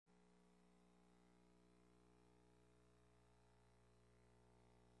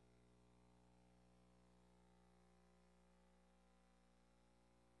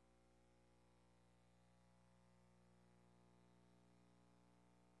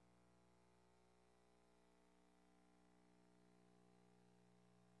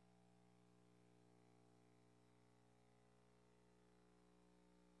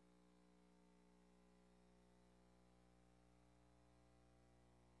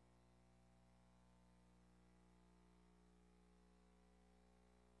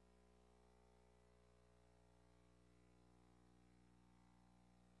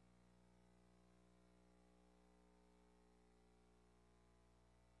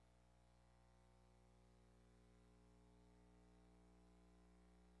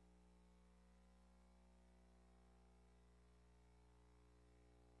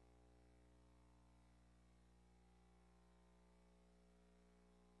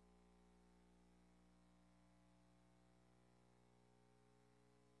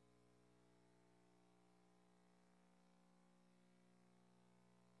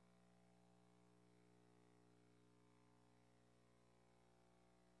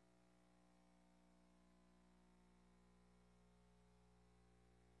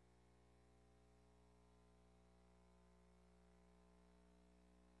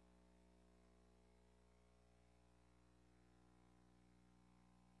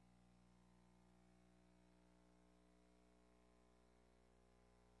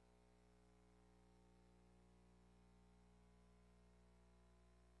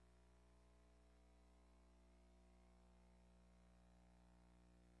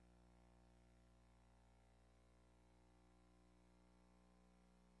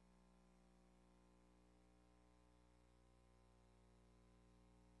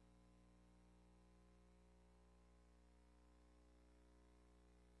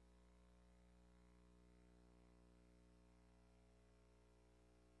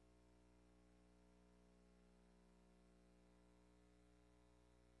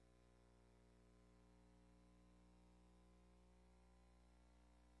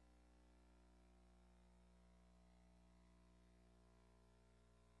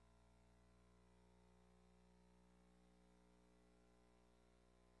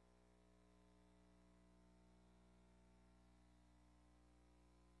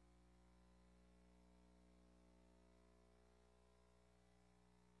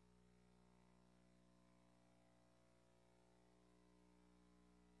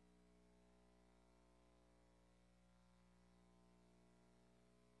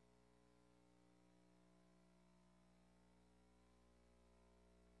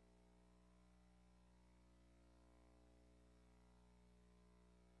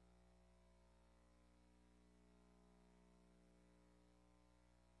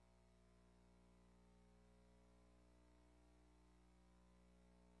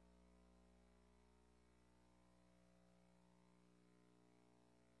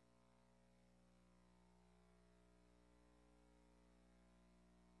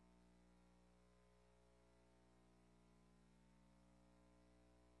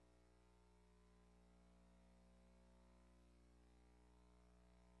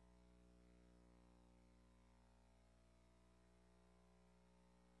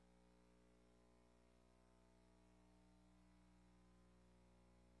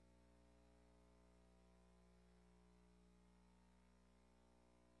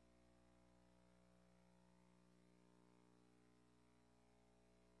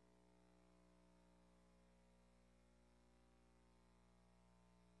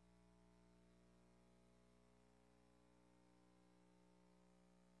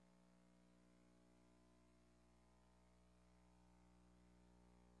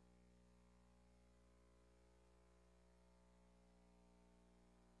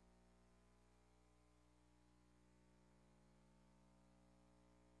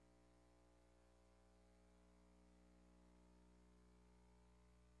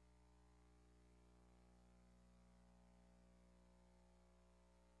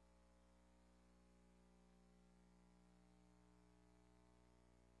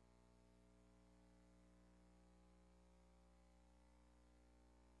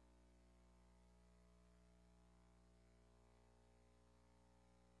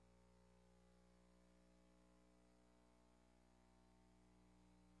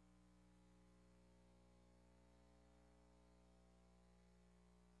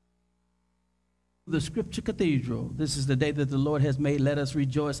The Scripture Cathedral. This is the day that the Lord has made. Let us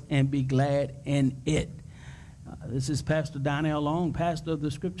rejoice and be glad in it. This is Pastor Donnell Long, pastor of the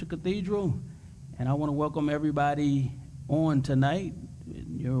Scripture Cathedral, and I want to welcome everybody on tonight.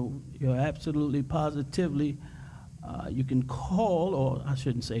 You're absolutely positively, you can call, or I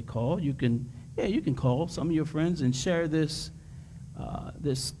shouldn't say call, you can call some of your friends and share this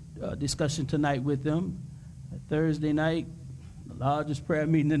discussion tonight with them. Thursday night, the largest prayer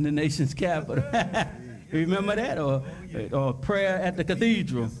meeting in the nation's capital. Remember that? Or prayer at the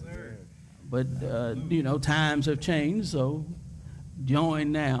cathedral. Yes, but, times have changed, so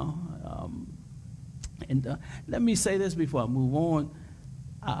join now. Let me say this before I move on.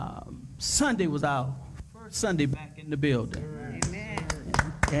 Sunday was our first Sunday back in the building. Amen.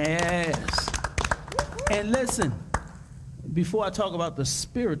 Yes. And listen, before I talk about the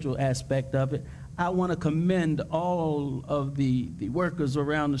spiritual aspect of it, I want to commend all of the workers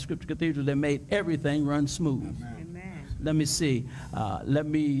around the Scripture Cathedral that made everything run smooth. Amen. Let me see. Let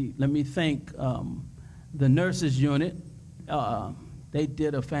me thank the nurses unit. They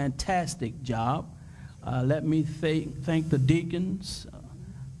did a fantastic job. Let me thank the deacons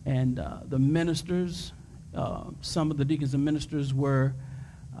and the ministers. Some of the deacons and ministers were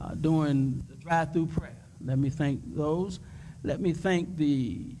doing the drive-through prayer. Let me thank those. Let me thank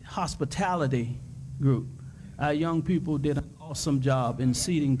the hospitality group. Our young people did an awesome job in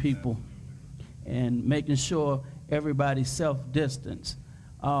seating people and making sure everybody self-distanced.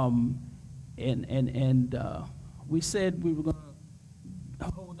 We said we were going to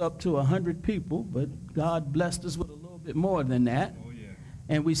hold up to 100 people, but God blessed us with a little bit more than that. Oh, yeah.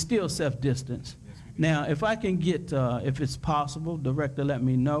 And we still self-distanced. Yes, Now, if I can get, if it's possible, director, let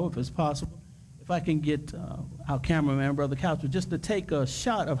me know if it's possible. If I can get our cameraman, Brother Coucher, just to take a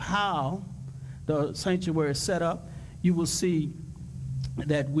shot of how the sanctuary is set up, you will see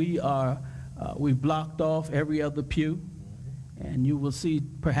that we've blocked off every other pew, and you will see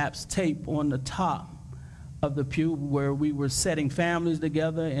perhaps tape on the top of the pew where we were setting families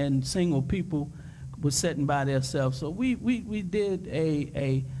together and single people were sitting by themselves. So we did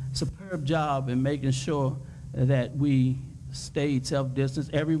a superb job in making sure that we stayed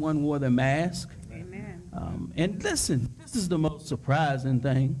self-distanced. Everyone wore their mask. Amen. And listen, this is the most surprising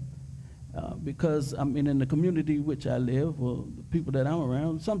thing because, I mean, in the community which I live, or the people that I'm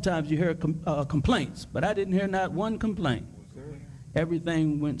around, sometimes you hear complaints, but I didn't hear not one complaint. Yes, sir.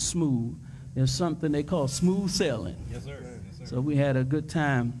 Everything went smooth. There's something they call smooth sailing. Yes, sir. Yes, sir. So we had a good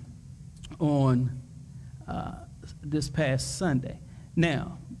time on this past Sunday.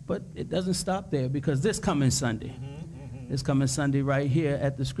 Now, but it doesn't stop there, because this coming Sunday, this coming Sunday right here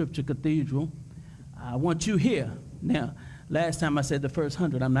at the Scripture Cathedral, I want you here. Now, last time I said the first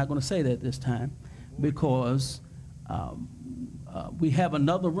 100. I'm not going to say that this time, because we have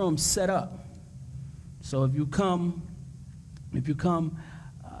another room set up. So if you come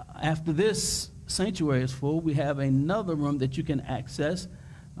after this sanctuary is full, we have another room that you can access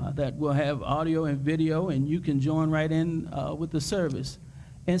that will have audio and video, and you can join right in with the service.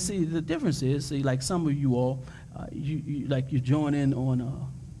 And see, the difference is, see, like some of you all, you join in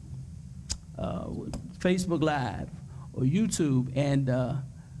on Facebook Live or YouTube, and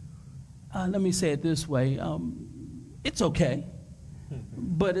let me say it this way, it's okay,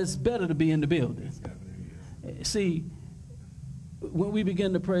 but it's better to be in the building. See, when we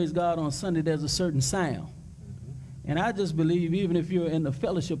begin to praise God on Sunday, there's a certain sound. And I just believe even if you're in the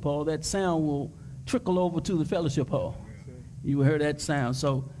fellowship hall, that sound will trickle over to the fellowship hall. You will hear that sound.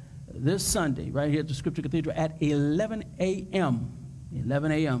 So this Sunday, right here at the Scripture Cathedral at 11 a.m.,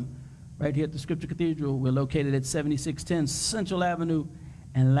 11 a.m., right here at the Scripture Cathedral. We're located at 7610 Central Avenue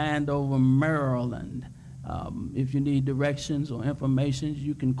in Landover, Maryland. If you need directions or information,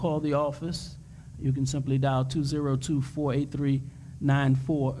 you can call the office. You can simply dial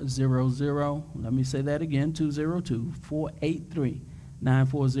 202-483-9400. Let me say that again,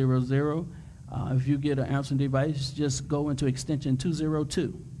 202-483-9400. If you get an answering device, just go into extension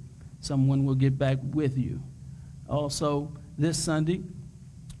 202. Someone will get back with you. Also, this Sunday,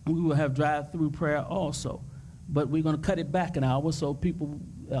 we will have drive-through prayer also. But we're going to cut it back an hour so people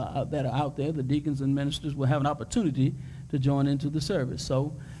that are out there, the deacons and ministers, will have an opportunity to join into the service.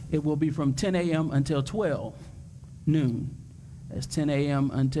 So it will be from 10 a.m. until 12 noon. That's 10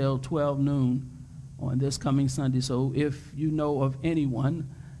 a.m. until 12 noon on this coming Sunday. So if you know of anyone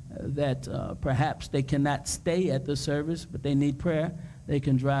that perhaps they cannot stay at the service, but they need prayer, they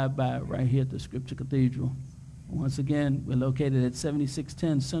can drive by right here at the Scripture Cathedral. Once again, we're located at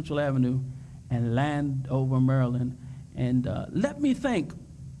 7610 Central Avenue in Landover, Maryland. And let me thank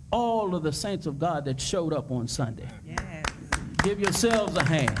all of the saints of God that showed up on Sunday. Yes. Give yourselves a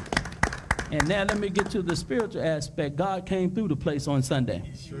hand. And now let me get to the spiritual aspect. God came through the place on Sunday.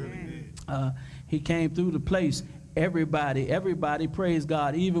 He surely did. He came through the place. Everybody praised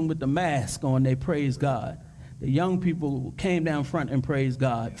God, even with the mask on, they praised God. The young people came down front and praised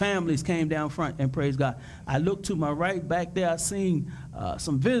God. Families came down front and praised God. I looked to my right back there. I seen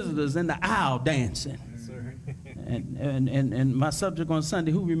some visitors in the aisle dancing. Yes, sir. And my subject on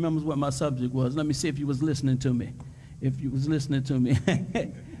Sunday, who remembers what my subject was? Let me see if you was listening to me. If you was listening to me.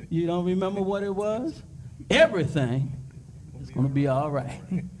 You don't remember what it was? Everything is going to be all right.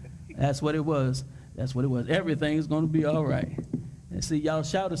 That's what it was. That's what it was. Everything is going to be all right. And see, y'all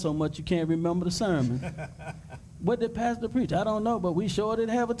shouted so much you can't remember the sermon. What did Pastor preach? I don't know, but we sure did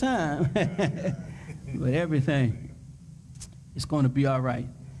have a time. But everything is going to be all right.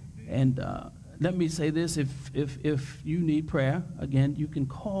 And let me say this, if you need prayer, again, you can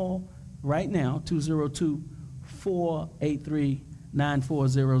call right now,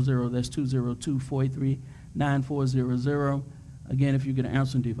 202-483-9400. That's 202-483-9400. Again, if you get an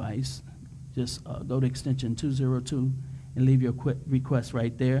answering device, just go to extension 202 and leave your request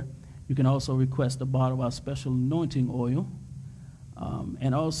right there. You can also request a bottle of our special anointing oil.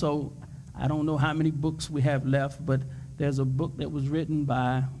 And also, I don't know how many books we have left, but there's a book that was written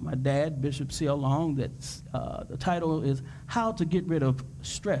by my dad, Bishop C.L. Long, that's, the title is How to Get Rid of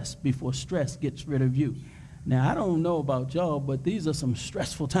Stress Before Stress Gets Rid of You. Now, I don't know about y'all, but these are some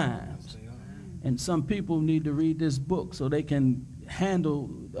stressful times. And some people need to read this book so they can handle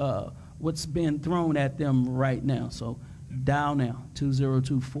what's being thrown at them right now. So dial now,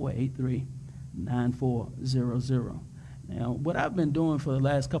 202-483-9400. Now, what I've been doing for the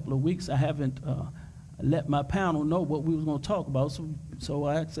last couple of weeks, I haven't let my panel know what we was going to talk about. So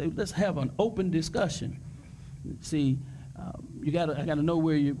I say, let's have an open discussion. See, I gotta know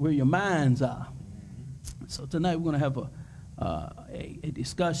where your minds are. So tonight we're going to have a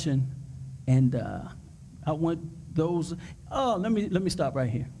discussion, and I want those. Oh, let me stop right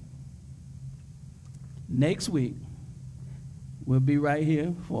here. Next week we'll be right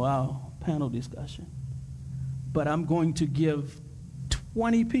here for our panel discussion, but I'm going to give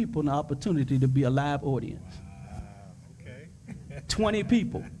 20 people an opportunity to be a live audience. Okay. 20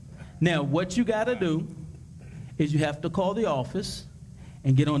 people. Now, what you got to do is you have to call the office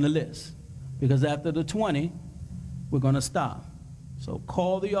and get on the list, because after the 20, we're going to stop. So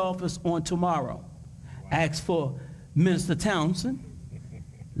call the office on tomorrow. Ask for Minister Townsend.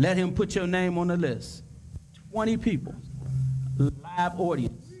 Let him put your name on the list. 20 people, live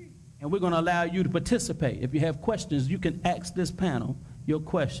audience. And we're going to allow you to participate. If you have questions, you can ask this panel your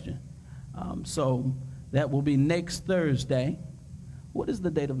question. So that will be next Thursday. What is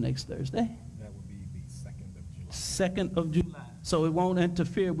the date of next Thursday? That would be the 2nd of July. 2nd of July. So it won't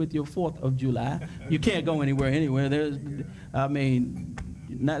interfere with your 4th of July. You can't go anywhere. I mean,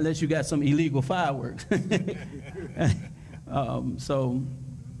 not unless you got some illegal fireworks. So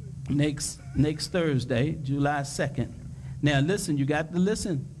next Thursday, July 2nd. Now listen, you got to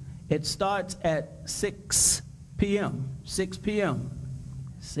listen. It starts at 6 p.m. 6 p.m.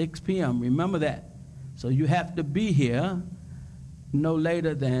 6 p.m. Remember that. So you have to be here no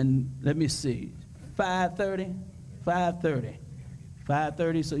later than, let me see, 5:30? 5:30.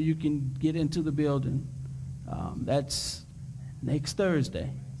 5:30 so you can get into the building. That's next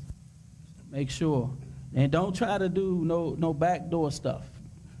Thursday. Make sure. And don't try to do no backdoor stuff.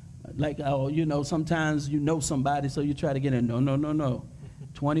 Like, sometimes you know somebody, so you try to get in. No.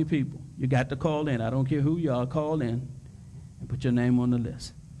 20 people. You got to call in. I don't care who you are. Call in and put your name on the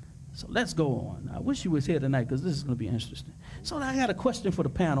list. So let's go on. I wish you was here tonight, because this is going to be interesting. So I got a question for the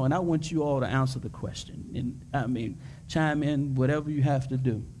panel, and I want you all to answer the question. And chime in, whatever you have to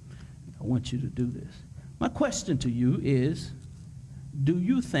do. I want you to do this. My question to you is, do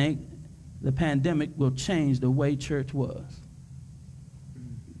you think the pandemic will change the way church was?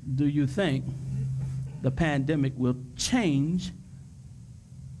 Do you think the pandemic will change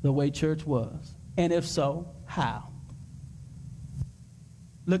the way church was? And if so, how?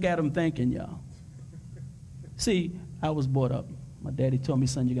 Look at them thinking, y'all. See, I was brought up. My daddy told me,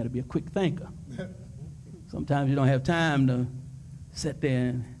 son, you got to be a quick thinker. Sometimes you don't have time to sit there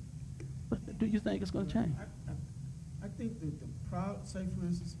and, but do you think it's going to change? I think that say for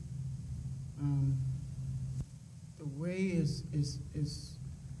instance, the way is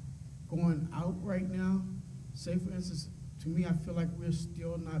going out right now, say for instance, to me, I feel like we're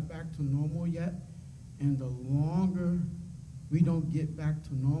still not back to normal yet, and the longer we don't get back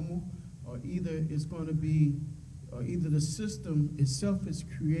to normal, or either it's going to be, or either the system itself is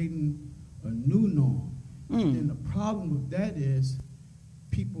creating a new norm. And the problem with that is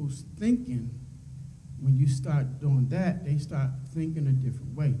people's thinking when you start doing that, they start thinking a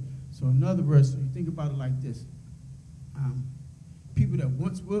different way. So in other words, so you think about it like this. People that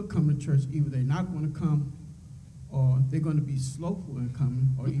once will come to church, either they're not going to come, or they're going to be slowful in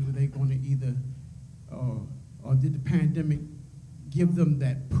coming, or either they're going to or did the pandemic give them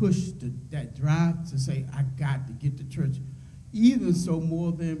that push, that drive to say, I got to get to church, even so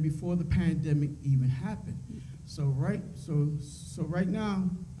more than before the pandemic even happened. So right now,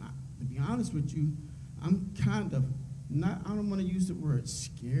 to be honest with you, I'm kind of not, I don't want to use the word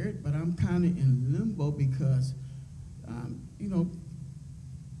scared, but I'm kind of in limbo because, you know,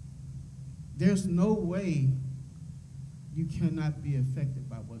 there's no way you cannot be affected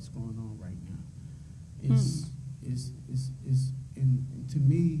by what's going on right now. And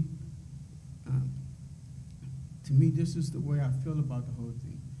to me, this is the way I feel about the whole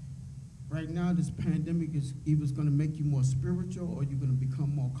thing. Right now, this pandemic is either going to make you more spiritual or you're going to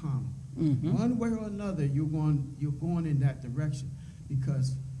become more carnal. Mm-hmm. One way or another, you're going in that direction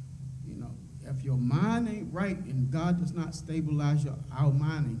because, you know, if your mind ain't right and God does not stabilize our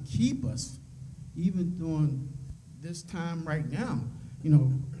mind and keep us, even during this time right now, you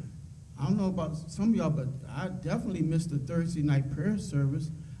know, I don't know about some of y'all, but I definitely missed the Thursday night prayer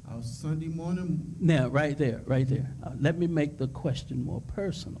service. Our Sunday morning. Now, right there. Let me make the question more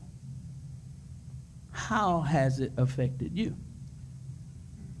personal. How has it affected you?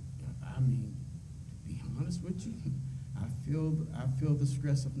 I mean, to be honest with you, I feel the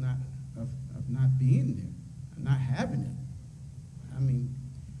stress of not being there, of not having it. I mean,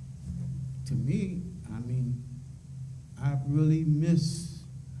 to me, I really miss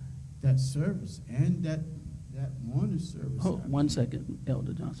that service and that morning service. Hold 1 second,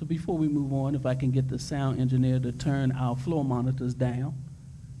 Elder Johnson. Before we move on, if I can get the sound engineer to turn our floor monitors down,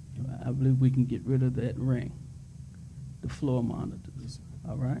 I believe we can get rid of that ring, the floor monitors. Yes, sir.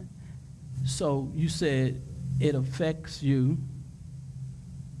 All right? So you said it affects you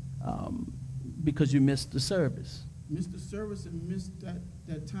because you missed the service. Missed the service and missed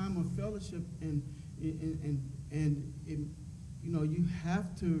that time of fellowship and it, you know, you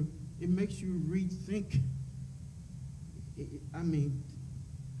have to, it makes you rethink.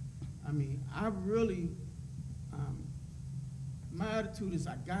 I really, my attitude is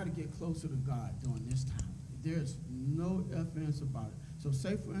I got to get closer to God during this time. There's no ifs, ands about it. So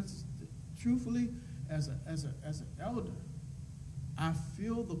say, for instance, truthfully, as an elder, I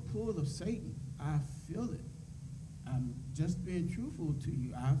feel the pull of Satan. I feel it. I'm just being truthful to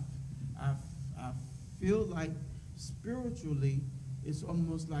you. I feel like spiritually, it's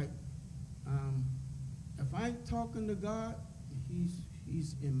almost like if I ain't talking to God,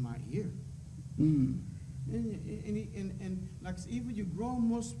 He's in my ear. Mm. And like even you're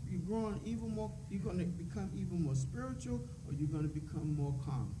going to become even more spiritual, or you're going to become more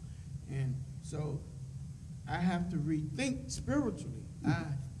calm. And so I have to rethink spiritually. I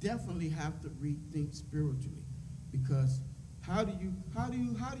definitely have to rethink spiritually, because how do you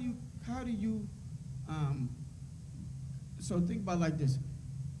so think about it like this.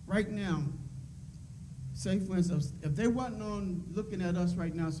 Right now, say for instance, if they wasn't on looking at us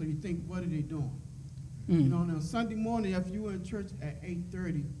right now, so you think, what are they doing? Mm. You know, now Sunday morning, if you were in church at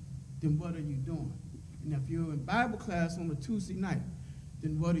 8:30, then what are you doing? And if you're in Bible class on a Tuesday night,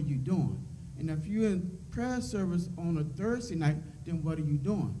 then what are you doing? And if you're in prayer service on a Thursday night, then what are you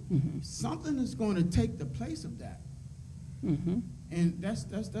doing? Mm-hmm. Something is going to take the place of that. Mm-hmm. And that's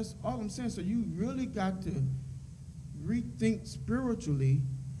all I'm saying. So you really got to rethink spiritually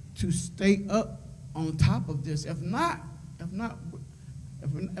to stay up on top of this. If not,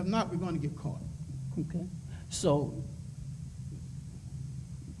 we're going to get caught. Okay. So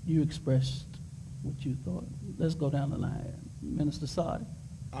you expressed what you thought. Let's go down the line. Minister Sadi.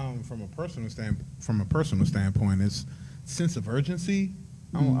 From a personal standpoint, it's sense of urgency.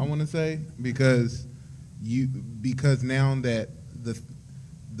 I want to say because now that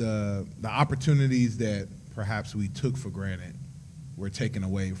the opportunities that perhaps we took for granted were taken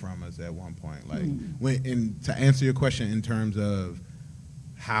away from us at one point. Like to answer your question in terms of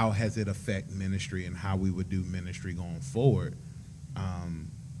how has it affect ministry and how we would do ministry going forward,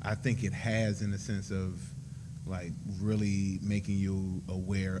 I think it has, in the sense of like really making you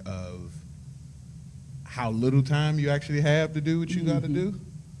aware of how little time you actually have to do what you got to do.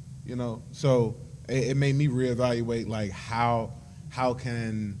 You know, so it made me reevaluate like how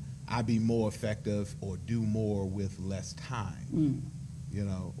can I be more effective or do more with less time, you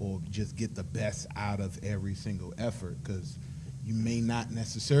know, or just get the best out of every single effort, because you may not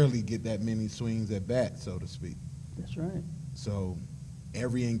necessarily get that many swings at bat, so to speak. That's right. So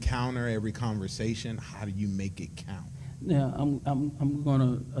every encounter, every conversation, how do you make it count? Now, I'm going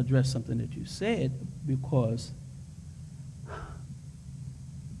to address something that you said, because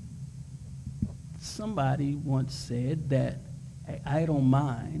somebody once said that an idle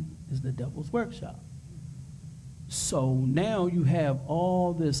mind is the devil's workshop. So now you have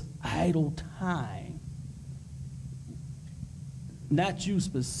all this idle time, not you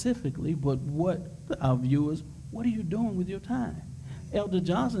specifically, but what our viewers, what are you doing with your time? Elder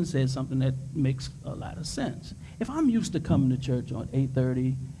Johnson said something that makes a lot of sense. If I'm used to coming to church on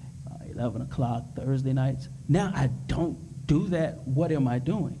 8:30, 11 o'clock Thursday nights, now I don't do that, what am I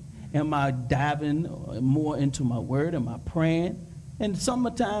doing? Am I diving more into my word? Am I praying? And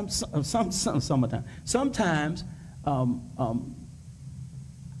sometimes I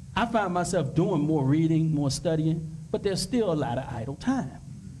find myself doing more reading, more studying, but there's still a lot of idle time.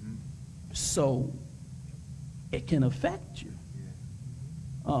 So it can affect you.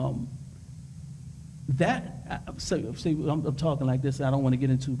 I'm talking like this. I don't want to get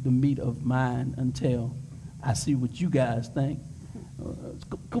into the meat of mine until I see what you guys think.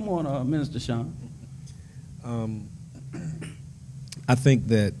 Come on, Minister Sean. I think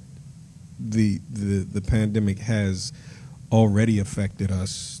that the pandemic has already affected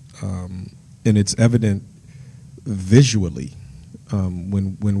us, and it's evident visually.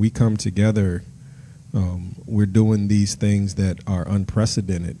 When we come together, we're doing these things that are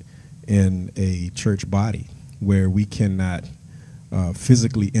unprecedented in a church body, where we cannot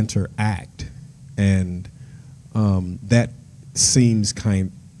physically interact, and that seems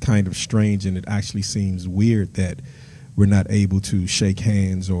kind of strange, and it actually seems weird that we're not able to shake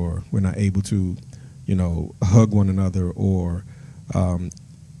hands, or we're not able to, hug one another, or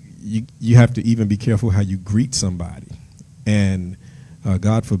you have to even be careful how you greet somebody, and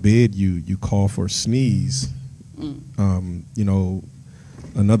God forbid you call for a sneeze.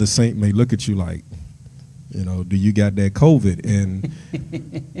 Another saint may look at you like, do you got that COVID? And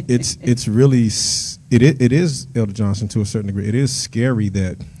it's really, it is, Elder Johnson, to a certain degree, it is scary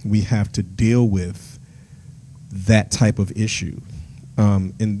that we have to deal with that type of issue.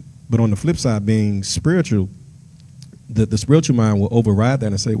 But on the flip side, being spiritual, the spiritual mind will override that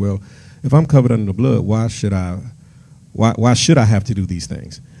and say, well, if I'm covered under the blood, why should I have to do these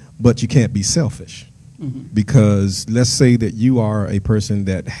things? But you can't be selfish. Mm-hmm. Because let's say that you are a person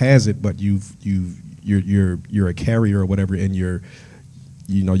that has it, but you're a carrier or whatever, and you're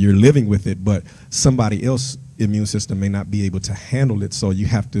living with it, but somebody else's immune system may not be able to handle it, so you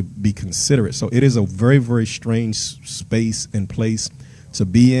have to be considerate. So it is a very, very strange space and place to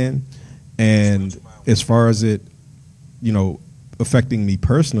be in. And as far as it, affecting me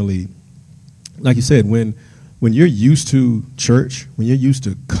personally, like you said, when you're used to church, when you're used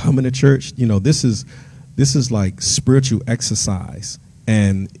to coming to church, this is like spiritual exercise,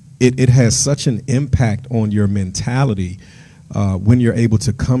 and it has such an impact on your mentality when you're able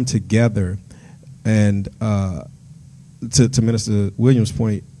to come together. And to Minister Williams'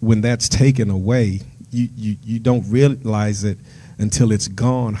 point, when that's taken away, you don't realize it until it's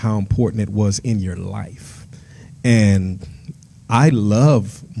gone, how important it was in your life. And I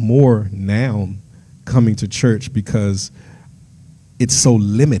love more now coming to church because it's so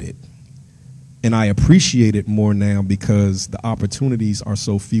limited. And I appreciate it more now because the opportunities are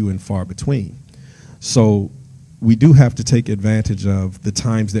so few and far between. So we do have to take advantage of the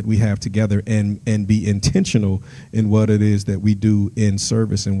times that we have together and be intentional in what it is that we do in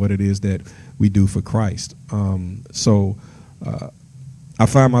service and what it is that we do for Christ. So I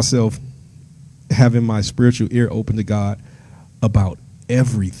find myself having my spiritual ear open to God about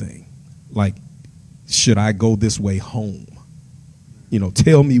everything. Like, should I go this way home?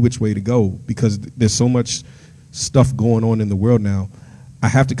 Tell me which way to go, because there's so much stuff going on in the world now. I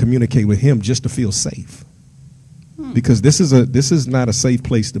have to communicate with him just to feel safe, because this is not a safe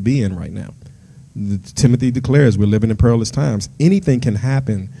place to be in right now. Timothy declares we're living in perilous times. Anything can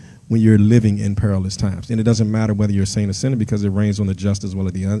happen when you're living in perilous times, and it doesn't matter whether you're a saint or sinner, because it rains on the just as well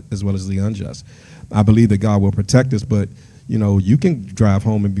as the unjust. I believe that God will protect us, but you can drive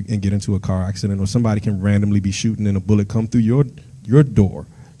home and get into a car accident, or somebody can randomly be shooting and a bullet come through your door.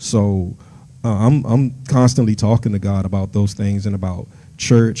 So I'm constantly talking to God about those things, and about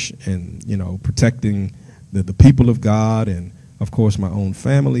church, and protecting the people of God, and of course my own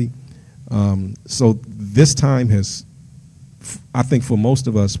family. So this time has, I think for most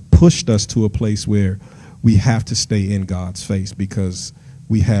of us, pushed us to a place where we have to stay in God's face because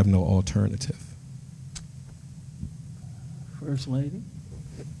we have no alternative. First Lady.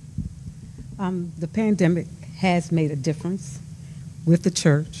 The pandemic has made a difference with the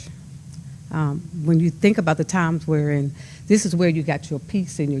church. When you think about the times wherein this is where you got your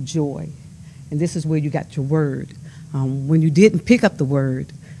peace and your joy, and this is where you got your word. When you didn't pick up the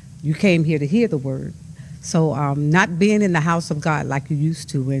word, You came here to hear the word. So not being in the house of God like you used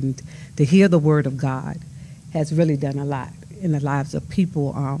to and to hear the word of God has really done a lot in the lives of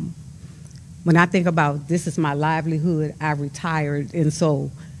people. When I think about this is my livelihood, I retired, and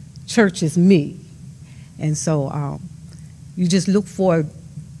so church is me. And so you just look for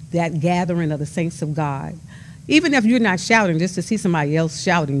that gathering of the saints of God. Even if you're not shouting, just to see somebody else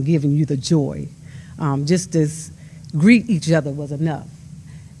shouting, giving you the joy. Just to greet each other was enough.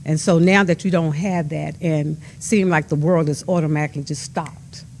 And so now that you don't have that and seem like the world is automatically just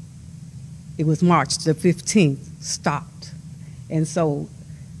stopped. It was March the 15th, stopped. And so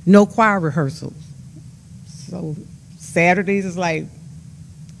no choir rehearsals. So Saturdays is like,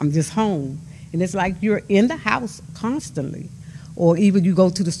 I'm just home. And it's like you're in the house constantly. Or even you go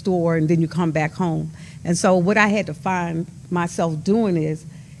to the store and then you come back home. And so what I had to find myself doing is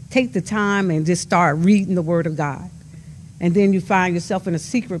take the time and just start reading the Word of God. And then you find yourself in a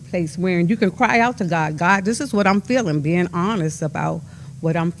secret place where you can cry out to God, God, this is what I'm feeling, being honest about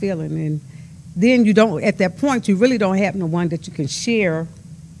what I'm feeling. And then you don't, at that point, you really don't have no one that you can share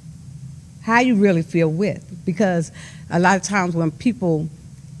how you really feel with. Because a lot of times when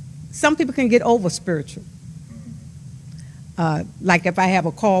some people can get over spiritual. Like if I have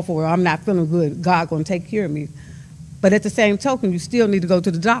a call for I'm not feeling good, God going to take care of me. But at the same token, you still need to go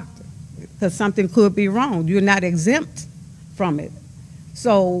to the doctor because something could be wrong. You're not exempt from it.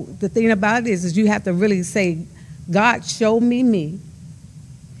 So the thing about it is you have to really say, God, show me me.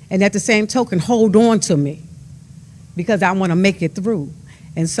 And at the same token, hold on to me because I want to make it through.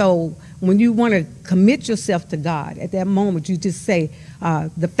 And so when you want to commit yourself to God, at that moment you just say,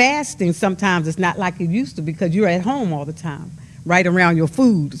 the fasting sometimes is not like it used to because you're at home all the time, right around your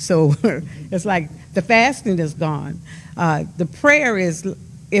food. So it's like the fasting is gone. The prayer is,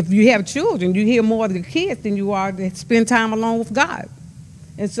 if you have children, you hear more of the kids than you are to spend time alone with God.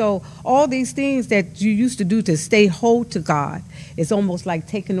 And so all these things that you used to do to stay whole to God is almost like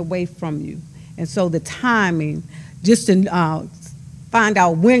taken away from you. And so the timing, just to find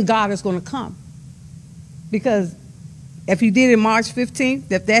out when God is going to come. Because if you did it March 15th,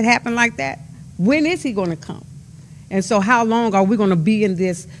 if that happened like that, when is he going to come? And so how long are we going to be in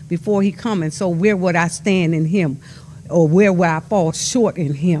this before he comes? And so where would I stand in him? Or where would I fall short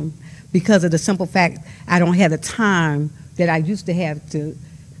in him? Because of the simple fact I don't have the time that I used to have to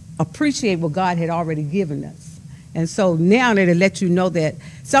appreciate what God had already given us. And so now that it lets you know that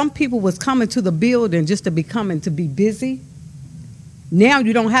some people was coming to the building just to be coming to be busy. Now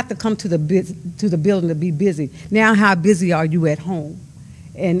you don't have to come to the building to be busy. Now how busy are you at home?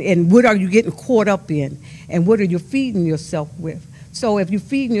 And what are you getting caught up in? And what are you feeding yourself with? So if you're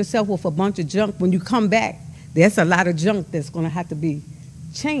feeding yourself with a bunch of junk, when you come back, there's a lot of junk that's going to have to be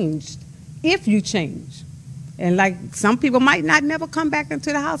changed if you change. And like some people might not never come back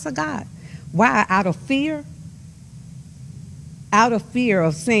into the house of God. Why? Out of fear? Out of fear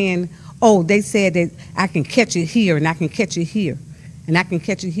of saying, oh, they said that I can catch it here and I can catch it here and I can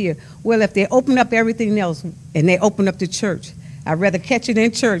catch it here. Well, if they open up everything else and they open up the church, I'd rather catch it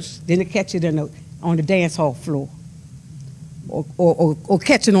in church than to catch it on the dance hall floor or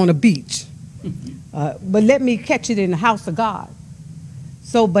catch it on the beach. But let me catch it in the house of God.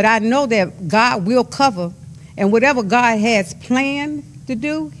 So, but I know that God will cover, and whatever God has planned to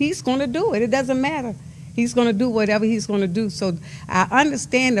do, he's going to do it. It doesn't matter. He's going to do whatever he's going to do. So I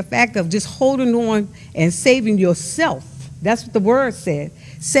understand the fact of just holding on and saving yourself. That's what the word said.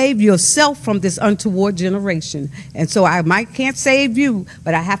 Save yourself from this untoward generation. And so I can't save you,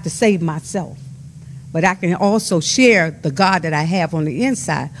 but I have to save myself. But I can also share the God that I have on the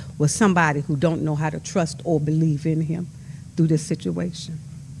inside with somebody who don't know how to trust or believe in him through this situation.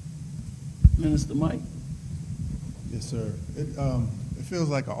 Minister Mike. Yes, sir. It feels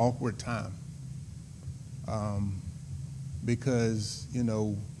like an awkward time because, you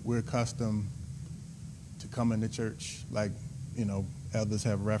know, we're accustomed to coming to church like, you know, elders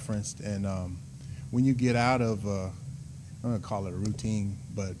have referenced. And when you get out of I'm going to call it a routine,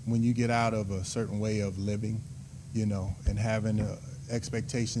 but when you get out of a certain way of living, you know, and having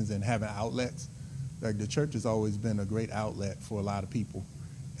expectations and having outlets, like the church has always been a great outlet for a lot of people.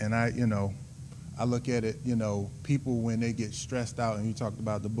 And I look at it, you know, people when they get stressed out, and you talked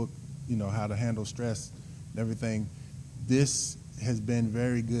about the book, you know, how to handle stress and everything, this has been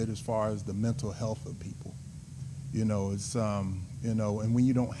very good as far as the mental health of people. You know, it's, you know, and when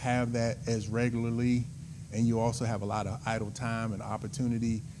you don't have that as regularly, and you also have a lot of idle time and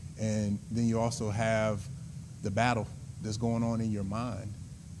opportunity, and then you also have the battle that's going on in your mind,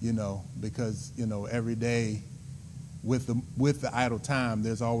 you know, because, you know, every day with the idle time,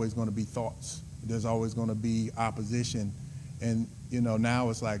 there's always going to be thoughts. There's always going to be opposition. And you know, now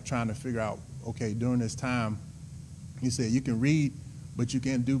it's like trying to figure out, okay, during this time, you said you can read, but you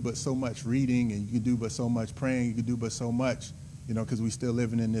can't do but so much reading, and you can do but so much praying, you can do but so much, you know, because we're still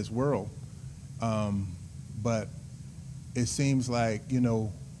living in this world. But it seems like, you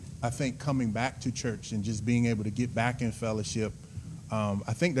know, I think coming back to church and just being able to get back in fellowship,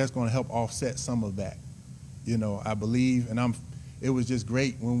 I think that's going to help offset some of that. You know, I believe, and it was just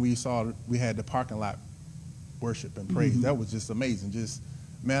great when we had the parking lot worship and praise. That was just amazing. Just,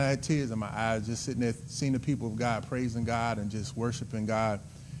 man, I had tears in my eyes just sitting there, seeing the people of God praising God and just worshiping God.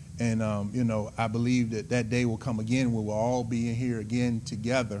 And, you know, I believe that day will come again where we'll all be in here again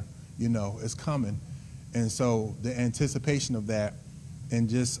together. You know, it's coming. And so the anticipation of that and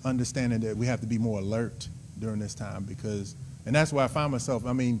just understanding that we have to be more alert during this time and that's why I find myself,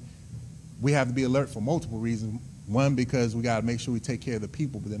 I mean, we have to be alert for multiple reasons. One, because we got to make sure we take care of the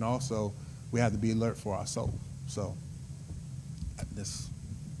people, but then also we have to be alert for our soul. So this.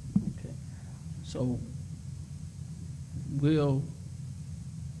 Okay. So will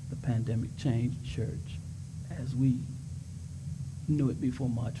the pandemic change church as we knew it before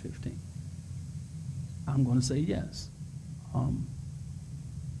March 15th? I'm going to say yes.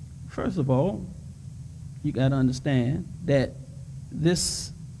 First of all, you got to understand that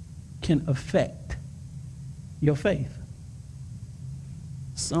this can affect your faith.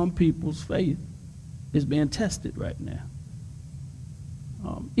 Some people's faith is being tested right now.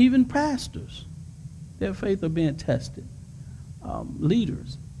 Even pastors, their faith are being tested.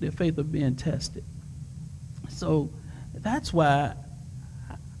 Leaders, their faith are being tested. So that's why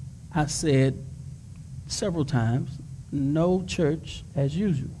I said several times, no church as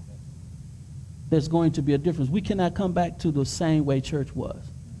usual. There's going to be a difference. We cannot come back to the same way church was.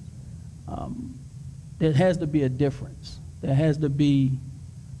 There has to be a difference. There has to be,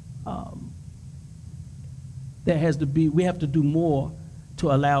 we have to do more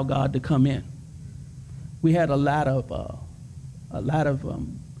to allow God to come in. We had a lot of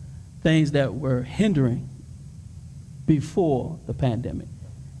things that were hindering before the pandemic.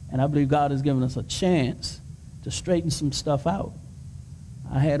 And I believe God has given us a chance to straighten some stuff out.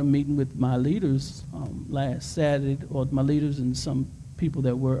 I had a meeting with my leaders last Saturday, or my leaders and some people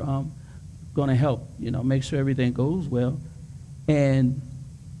that were going to help, you know, make sure everything goes well. And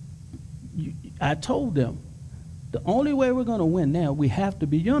I told them, the only way we're going to win now, we have to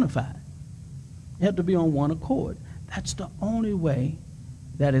be unified. We have to be on one accord. That's the only way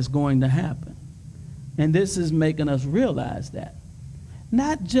that is going to happen. And this is making us realize that.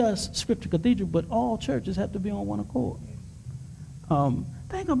 Not just Scripture Cathedral, but all churches have to be on one accord.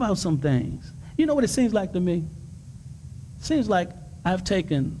 Think about some things. You know what it seems like to me? It seems like I've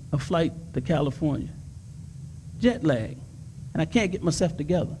taken a flight to California, jet lag, and I can't get myself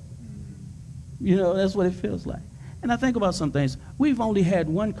together. You know, that's what it feels like. And I think about some things. We've only had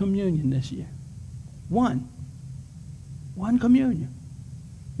one communion this year. One communion,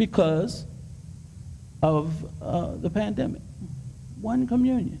 because of the pandemic. One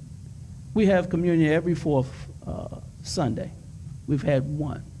communion. We have communion every fourth Sunday. We've had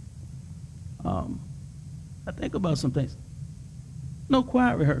one. I think about some things. No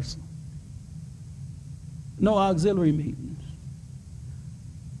choir rehearsal. No auxiliary meetings.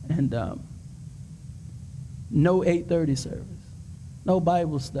 And no 8:30 service. No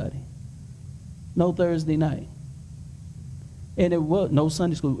Bible study. No Thursday night. And it was no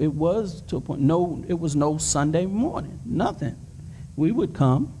Sunday school. It was to a point. No, it was no Sunday morning. Nothing. We would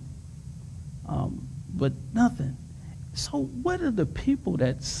come, but nothing. So what are the people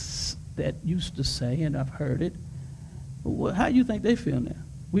that used to say, and I've heard it, how do you think they feel now?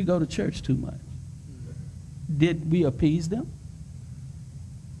 We go to church too much. Did we appease them?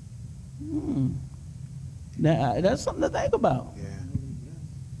 Now, that's something to think about. Yeah.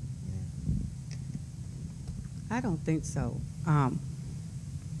 I don't think so.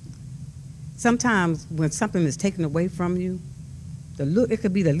 Sometimes when something is taken away from you, it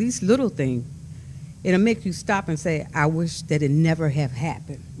could be the least little thing. It'll make you stop and say, I wish that it never have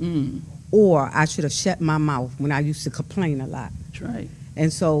happened. Or I should have shut my mouth when I used to complain a lot. That's right.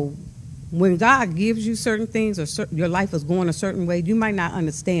 And so when God gives you certain things, or your life is going a certain way, you might not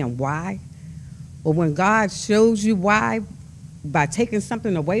understand why. But when God shows you why by taking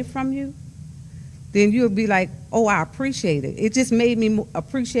something away from you, then you'll be like, oh, I appreciate it. It just made me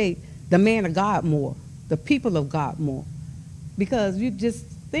appreciate the man of God more, the people of God more. Because you just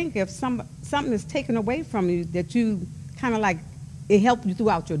think if something is taken away from you, that you kind of like, it helped you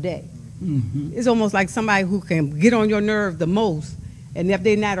throughout your day. Mm-hmm. It's almost like somebody who can get on your nerve the most, and if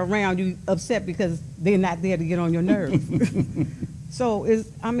they're not around, you upset because they're not there to get on your nerve. So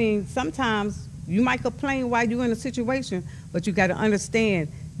sometimes You might complain while you're in a situation, but you got to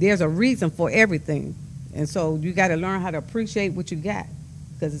understand there's a reason for everything. And so you got to learn how to appreciate what you got,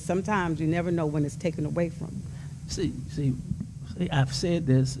 because sometimes you never know when it's taken away from you. See, I've said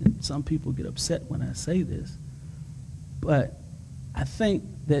this, and some people get upset when I say this, but I think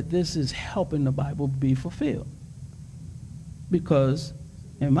that this is helping the Bible be fulfilled. Because,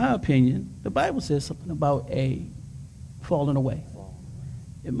 in my opinion, the Bible says something about a falling away,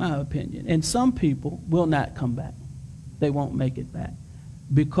 in my opinion. And some people will not come back. They won't make it back.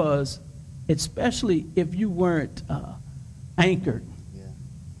 Because, especially if you weren't anchored.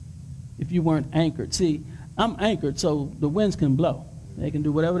 If you weren't anchored. See, I'm anchored so the winds can blow. They can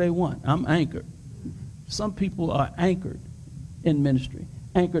do whatever they want. I'm anchored. Some people are anchored in ministry,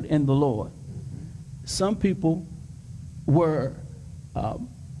 anchored in the Lord. Some people were,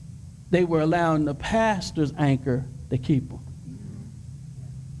 they were allowing the pastor's anchor to keep them.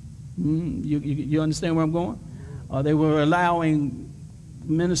 You understand where I'm going? Or they were allowing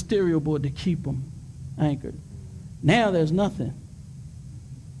ministerial board to keep them anchored. Now there's nothing.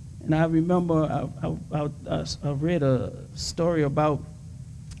 And I remember I read a story about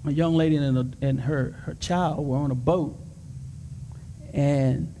a young lady and her child were on a boat,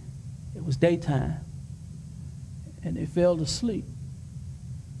 and it was daytime, and they fell asleep.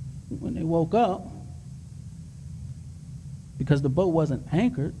 When they woke up, because the boat wasn't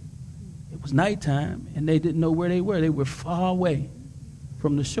anchored, it was nighttime, and they didn't know where they were. They were far away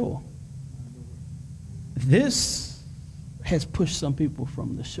from the shore. This has pushed some people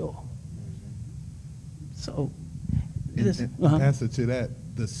from the shore. So, Pastor, to that,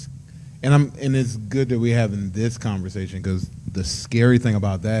 and it's good that we're having this conversation, because the scary thing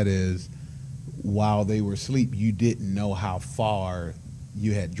about that is, while they were asleep, you didn't know how far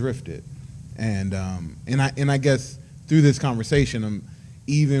you had drifted, and I guess through this conversation,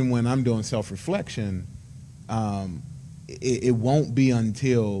 even when I'm doing self-reflection, it won't be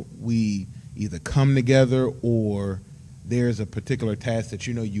until we either come together or there's a particular task that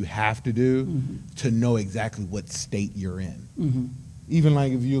you have to do to know exactly what state you're in. Even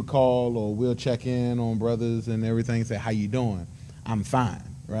like if you call or we'll check in on brothers and everything, say, how you doing? I'm fine,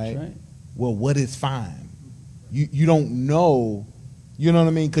 right? That's right. Well, what is fine? You don't know, you know what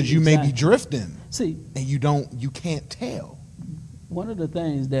I mean? Because you may be drifting. See, and you can't tell. one of the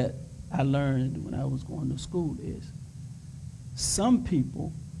things that I learned when I was going to school is some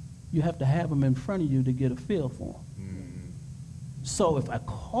people, you have to have them in front of you to get a feel for them. So if I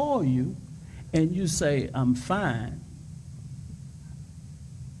call you and you say, I'm fine,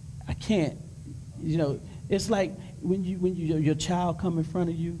 I can't, it's like when your child come in front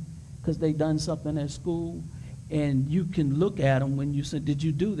of you because they done something at school, and you can look at them when you say, did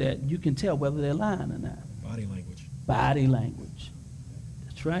you do that? You can tell whether they're lying or not. Body language. Body language.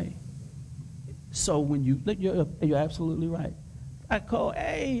 That's right. So when you're absolutely right. I call,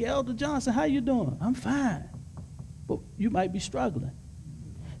 hey, Elder Johnson, how you doing? I'm fine. But you might be struggling.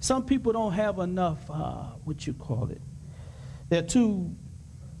 Some people don't have enough, they're too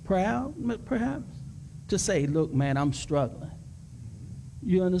proud, perhaps, to say, look, man, I'm struggling.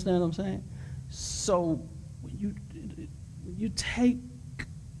 You understand what I'm saying? So when you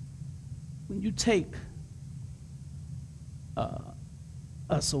take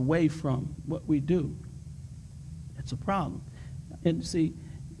us away from what we do, it's a problem. And see,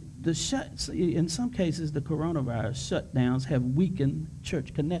 in some cases, the coronavirus shutdowns have weakened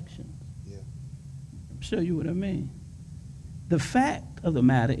church connections. Yeah. I'll show you what I mean. The fact of the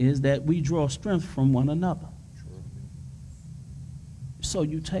matter is that we draw strength from one another. True. So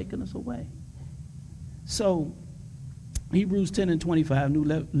you're taking us away. So Hebrews 10:25, New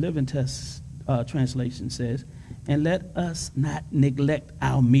Living Translation says, and let us not neglect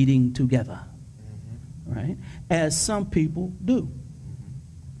our meeting together, right? As some people do.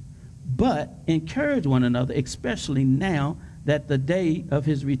 But encourage one another, especially now that the day of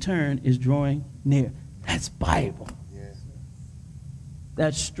his return is drawing near. That's Bible. Yes.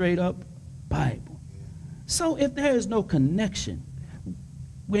 That's straight up Bible. So if there is no connection,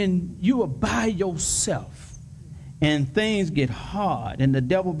 when you are by yourself and things get hard and the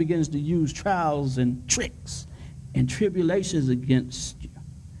devil begins to use trials and tricks and tribulations against you,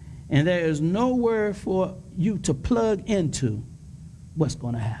 and there is nowhere for you to plug into, what's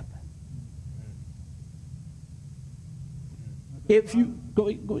going to happen? If you go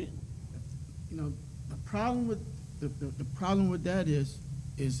ahead. The problem with the problem with that is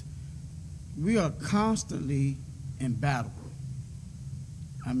we are constantly in battle.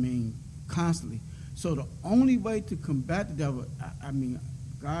 I mean, constantly. So the only way to combat the devil, I mean,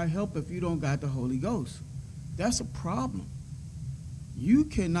 God help if you don't got the Holy Ghost. That's a problem. you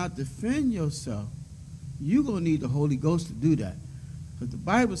cannot defend yourself, you're going to need the Holy Ghost to do that. Because the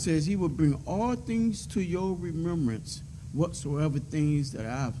Bible says he will bring all things to your remembrance, whatsoever things that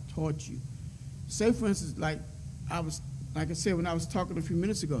I have taught you. Say, for instance, like I said when I was talking a few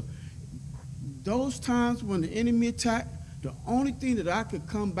minutes ago, those times when the enemy attacked, the only thing that I could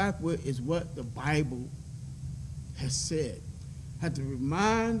come back with is what the Bible has said. I had to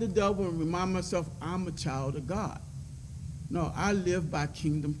remind the devil and remind myself I'm a child of God. No, I live by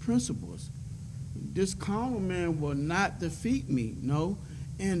kingdom principles. This carnal man will not defeat me, no.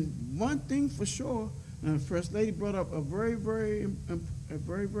 And one thing for sure, and the First Lady brought up a very, very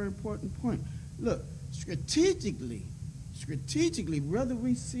important point. Look, strategically, whether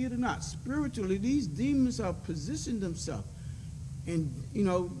we see it or not, spiritually, these demons are positioned themselves. And,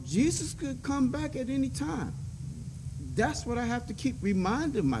 Jesus could come back at any time. That's what I have to keep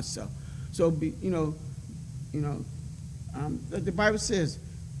reminding myself. So, the Bible says,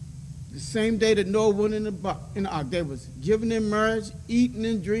 the same day that Noah went in the ark, they was given in marriage, eating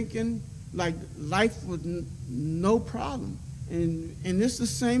and drinking, like life was no problem. And it's the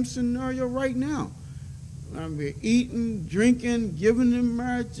same scenario right now. We're eating, drinking, giving in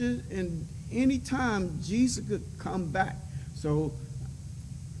marriages, and any time Jesus could come back. So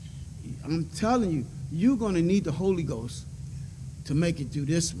I'm telling you, you're going to need the Holy Ghost to make it through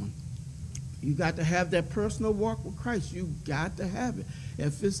this one. You got to have that personal walk with Christ. You got to have it.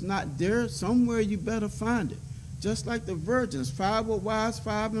 If it's not there, somewhere you better find it. Just like the virgins, 5 were wise,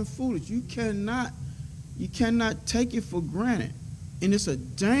 5 and foolish. You cannot take it for granted. And it's a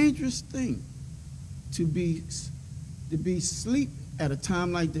dangerous thing to be asleep at a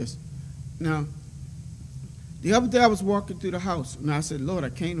time like this. Now, the other day I was walking through the house, and I said, Lord, I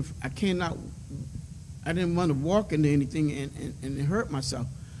didn't want to walk into anything and hurt myself.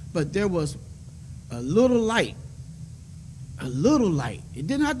 But there was a little light. It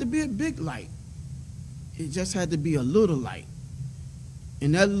didn't have to be a big light. It just had to be a little light.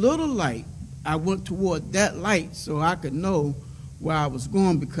 And that little light, I went toward that light so I could know where I was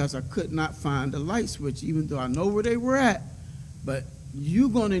going, because I could not find the light switch, even though I know where they were at. But you're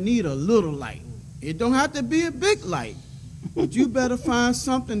going to need a little light. It don't have to be a big light. But you better find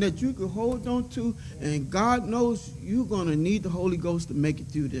something that you can hold on to, and God knows you're going to need the Holy Ghost to make it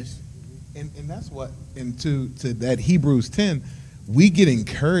through this. And that's what, and to that Hebrews 10, we get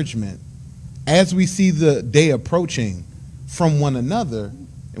encouragement as we see the day approaching from one another.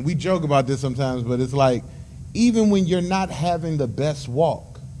 And we joke about this sometimes, but it's like, even when you're not having the best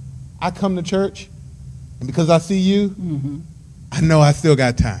walk, I come to church, and because I see you, I know I still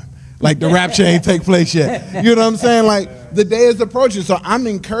got time. Like the rapture ain't take place yet. You know what I'm saying? Like the day is approaching, so I'm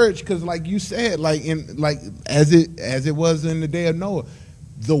encouraged because, like you said, as it was in the day of Noah,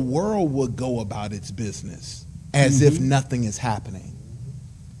 the world would go about its business as if nothing is happening.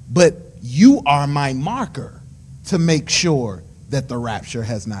 But you are my marker to make sure that the rapture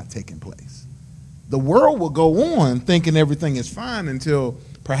has not taken place. The world will go on thinking everything is fine until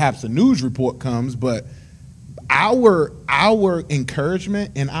perhaps a news report comes, but our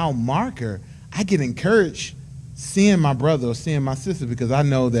encouragement and our marker, I get encouraged seeing my brother or seeing my sister, because I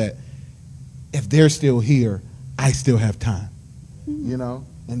know that if they're still here, I still have time,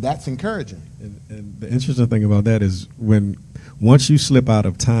 and that's encouraging. And the interesting thing about that is once you slip out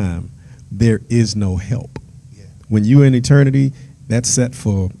of time, there is no help. Yeah. When you're in eternity, that's set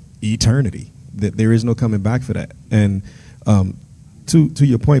for eternity. That there is no coming back for that. And to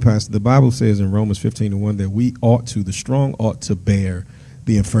your point, Pastor, the Bible says in Romans 15:1 that the strong ought to bear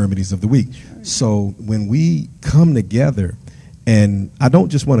the infirmities of the weak. So when we come together, and I don't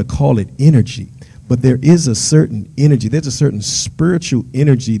just want to call it energy, but there is a certain energy, there's a certain spiritual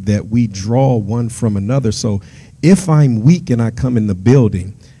energy that we draw one from another. So if I'm weak and I come in the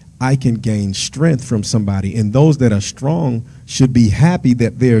building, I can gain strength from somebody. And those that are strong should be happy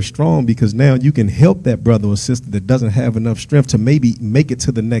that they're strong, because now you can help that brother or sister that doesn't have enough strength to maybe make it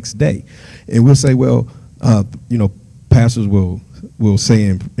to the next day. And we'll say, well, pastors will say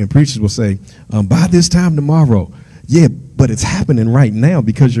and preachers will say, by this time tomorrow. Yeah, but it's happening right now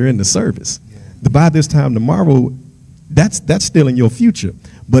because you're in the service. Yeah. The by this time tomorrow, that's still in your future.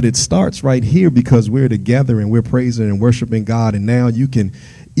 But it starts right here because we're together and we're praising and worshiping God. And now you can,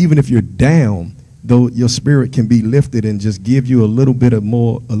 even if you're down, though, your spirit can be lifted and just give you a little bit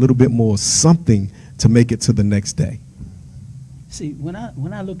more something to make it to the next day. See, when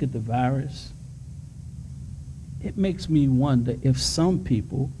I look at the virus, it makes me wonder if some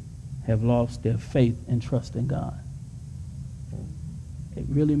people have lost their faith and trust in God. It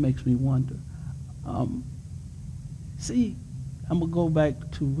really makes me wonder. See, I'm going to go back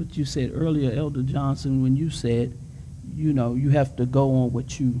to what you said earlier, Elder Johnson, when you said you know, you have to go on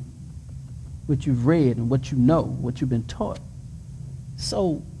what you've read and what you know, what you've been taught.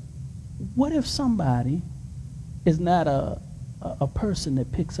 So what if somebody is not a person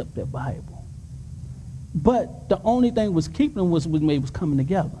that picks up their Bible, but the only thing was keeping them was when they was coming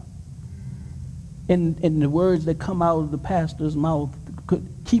together, and the words that come out of the pastor's mouth could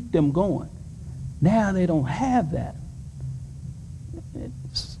keep them going. Now they don't have that.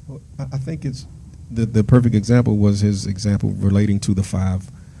 Well, I think it's the perfect example was his example relating to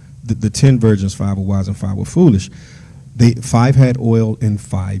the 10 virgins, 5 were wise and 5 were foolish. 5 had oil and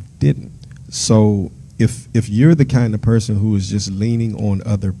 5 didn't. So if you're the kind of person who is just leaning on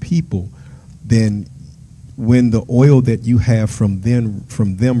other people, then when the oil that you have from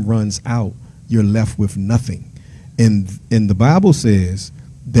them runs out, you're left with nothing. And the Bible says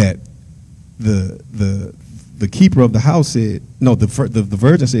that the keeper of the house said, no, the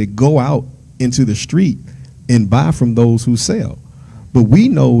virgin said, go out into the street and buy from those who sell. But we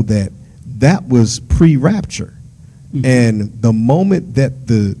know that was pre-rapture. Mm-hmm. And the moment that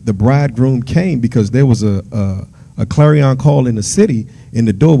the bridegroom came, because there was a clarion call in the city and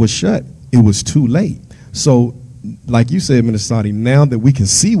the door was shut, it was too late. So like you said, Minister Sadi, now that we can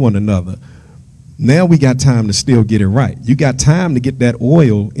see one another, now we got time to still get it right. You got time to get that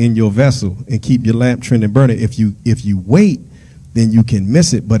oil in your vessel and keep your lamp trimmed and burning. If you wait, then you can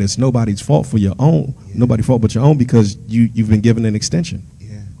miss it, but it's nobody's fault for your own. Yeah. Nobody's fault but your own, because you've been given an extension.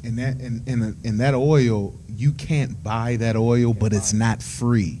 Yeah, and that oil, you can't buy that oil, but it's not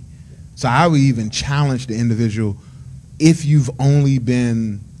free. So I would even challenge the individual, if you've only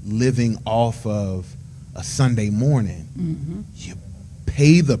been living off of a Sunday morning, mm-hmm. you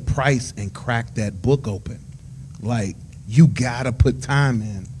pay the price and crack that book open. Like, you gotta put time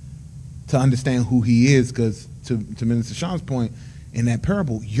in to understand who he is, because to Minister Sean's point, in that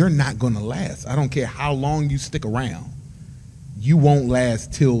parable, you're not gonna last. I don't care how long you stick around. You won't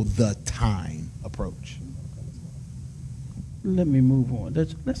last till the time approach. Let me move on.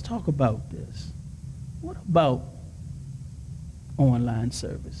 Let's talk about this. What about online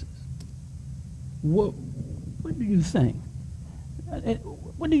services? What do you think?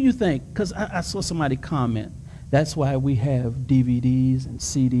 What do you think? Because I saw somebody comment, that's why we have DVDs and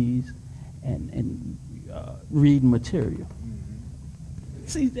CDs and reading material. Mm-hmm.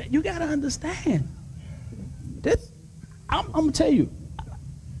 See, you got to understand. I'm going to tell you,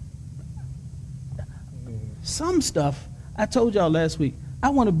 some stuff, I told y'all last week, I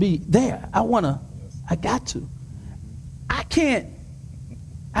want to be there. I got to. I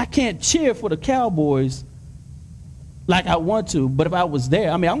can't cheer for the Cowboys like I want to, but if I was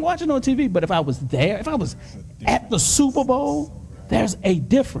there, I mean, I'm watching on TV, but if I was there, if I was at the Super Bowl, there's a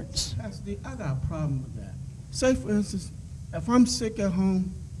difference. Pastor, I got a problem with that. Say, for instance, if I'm sick at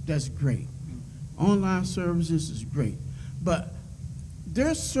home, that's great. Online services is great. But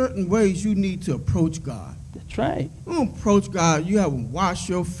there's certain ways you need to approach God. That's right. You don't approach God, you have to wash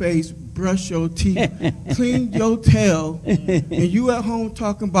your face, brush your teeth, clean your tail, and you at home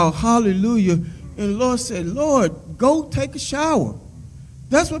talking about hallelujah, and the Lord said, Lord, go take a shower.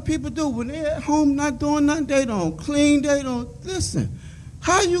 That's what people do. When they're at home not doing nothing, they don't clean, they don't listen.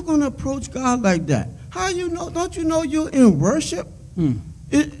 How are you going to approach God like that? How you know? Don't you know you're in worship?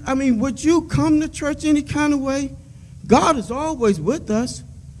 Would you come to church any kind of way? God is always with us,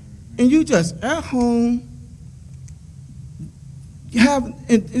 and you just at home,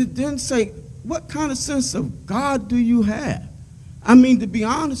 and then say, what kind of sense of God do you have? I mean, to be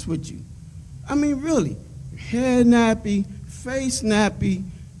honest with you. I mean, really, hair nappy, face nappy,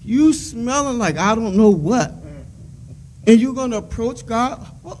 you smelling like I don't know what, and you're going to approach God?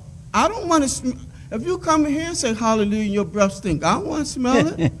 Well, I don't want to smell. If you come in here and say hallelujah and your breath stink, I don't want to smell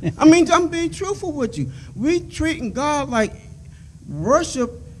it. I mean, I'm being truthful with you. We treating God like worship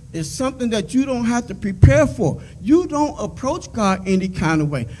is something that you don't have to prepare for. You don't approach God any kind of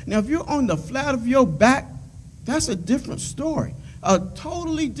way. Now, if you're on the flat of your back, that's a different story. A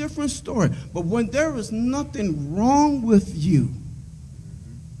totally different story. But when there is nothing wrong with you,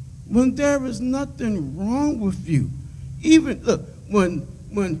 even, look,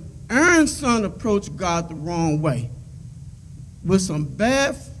 when Aaron's son approached God the wrong way, with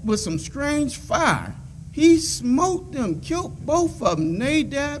some strange fire, he smote them, killed both of them.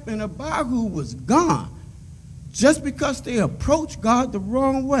 Nadab and Abihu was gone, just because they approached God the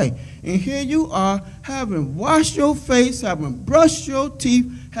wrong way. And here you are, having washed your face, having brushed your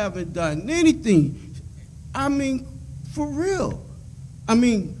teeth, having done anything. I mean, for real. I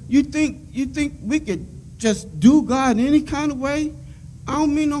mean, you think we could just do God any kind of way? I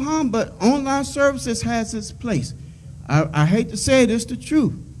don't mean no harm, but online services has its place. I hate to say it, it's the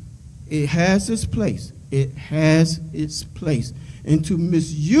truth. It has its place. It has its place. And to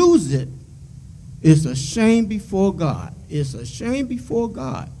misuse it is a shame before God. It's a shame before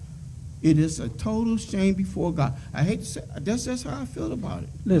God. It is a total shame before God. I hate to say, that's just how I feel about it.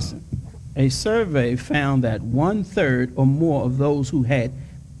 Listen, a survey found that 1/3 or more of those who had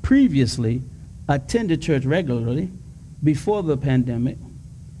previously attended church regularly before the pandemic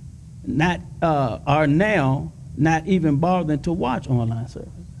are now not even bothering to watch online service.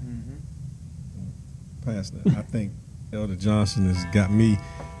 Pastor, I think Elder Johnson has got me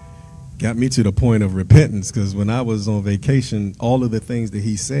to the point of repentance, because when I was on vacation, all of the things that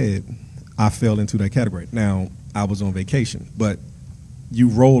he said, I fell into that category. Now, I was on vacation, but you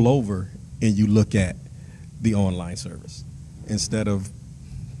roll over and you look at the online service instead of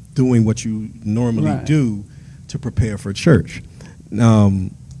doing what you normally Right. do to prepare for church. Now,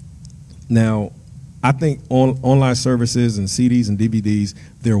 I think online services and CDs and DVDs,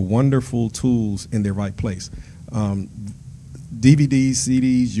 they're wonderful tools in their right place. DVDs,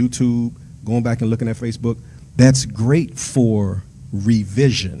 CDs, YouTube, going back and looking at Facebook, that's great for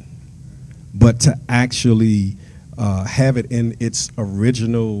revision. But to actually have it in its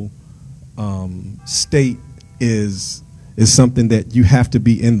original state is something that you have to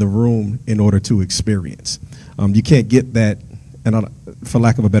be in the room in order to experience. You can't get that, and for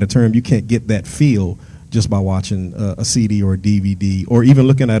lack of a better term, you can't get that feel just by watching a CD or a DVD or even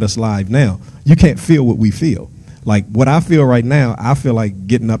looking at us live now. You can't feel what we feel. Like what I feel right now, I feel like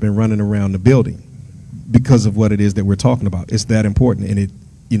getting up and running around the building because of what it is that we're talking about. It's that important, and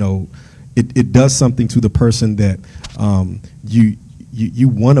it does something to the person that you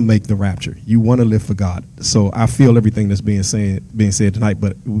want to make the rapture. You want to live for God. So I feel everything that's being said tonight,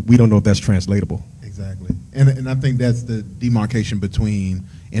 but we don't know if that's translatable. Exactly. And I think that's the demarcation between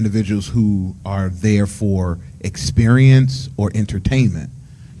individuals who are there for experience or entertainment.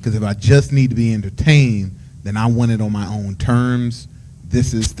 Because if I just need to be entertained, then I want it on my own terms.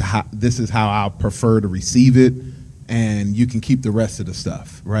 This is how I prefer to receive it, and you can keep the rest of the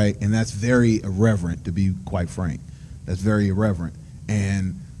stuff, right? And that's very irreverent, to be quite frank. That's very irreverent.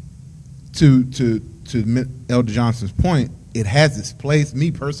 And to Elder Johnson's point, it has its place.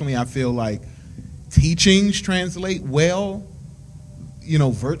 Me personally, I feel like teachings translate well,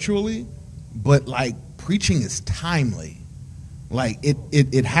 virtually, but like preaching is timely. Like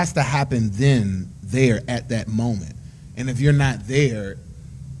it has to happen there at that moment. And if you're not there,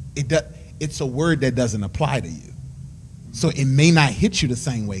 it's a word that doesn't apply to you. So it may not hit you the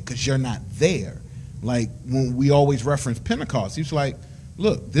same way because you're not there. Like when we always reference Pentecost, he's like,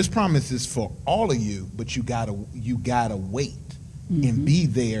 look, this promise is for all of you, but you gotta wait and be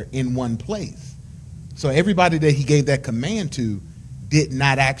there in one place. So everybody that he gave that command to did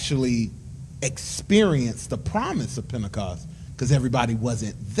not actually experience the promise of Pentecost because everybody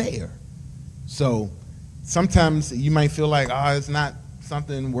wasn't there. So sometimes you might feel like, it's not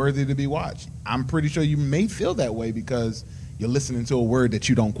something worthy to be watched. I'm pretty sure you may feel that way because you're listening to a word that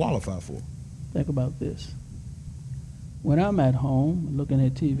you don't qualify for. Think about this. When I'm at home looking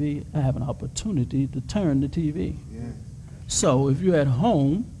at TV, I have an opportunity to turn the TV. Yeah. So if you're at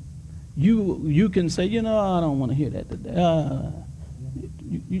home, you can say, I don't want to hear that today.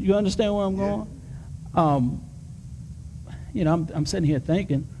 You understand where I'm going? I'm sitting here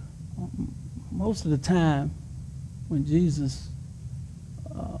thinking, most of the time when Jesus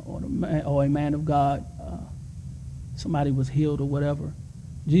or a man of God, somebody was healed or whatever,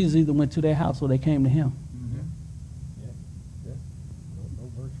 Jesus either went to their house or they came to him.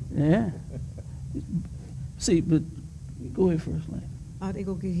 Yeah. See, but go ahead first, Lane. Are they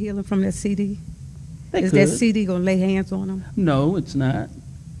going to get healing from that CD? They Is could. that CD going to lay hands on them? No, it's not.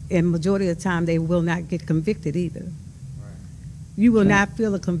 And majority of the time, they will not get convicted either. You will not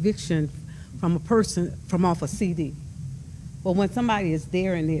feel a conviction from a person from off a CD. But when somebody is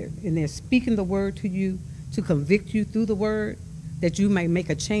there and they're speaking the word to you to convict you through the word, that you may make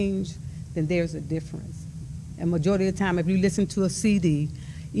a change, then there's a difference. And majority of the time, if you listen to a CD,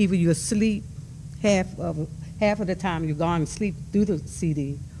 either you're asleep half of the time you're gone to sleep through the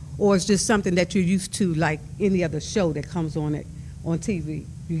CD, or it's just something that you're used to, like any other show that comes on TV.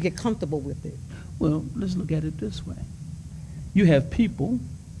 You get comfortable with it. Well, let's look at it this way. You have people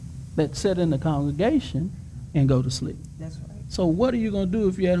that sit in the congregation and go to sleep. That's right. So what are you going to do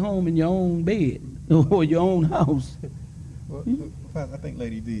if you're at home in your own bed or your own house? Well, I think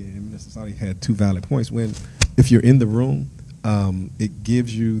Lady D and Mr. Sadi had two valid points. If you're in the room, it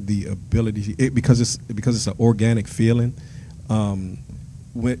gives you the ability because it's an organic feeling.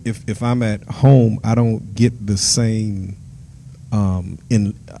 If I'm at home, I don't get the same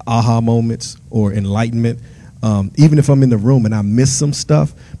in aha moments or enlightenment. Even if I'm in the room and I miss some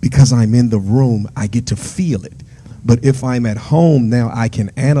stuff, because I'm in the room, I get to feel it. But if I'm at home now, I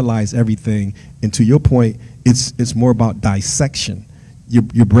can analyze everything. And to your point, it's more about dissection.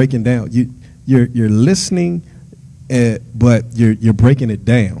 You're breaking down. You're listening, but you're breaking it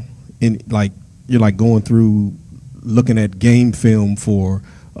down. And you're like going through looking at game film for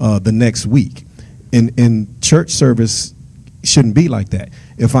the next week. And church service shouldn't be like that.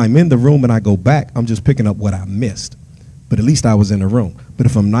 If I'm in the room and I go back, I'm just picking up what I missed. But at least I was in the room. But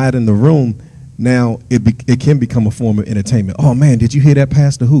if I'm not in the room, now it can become a form of entertainment. Oh man, did you hear that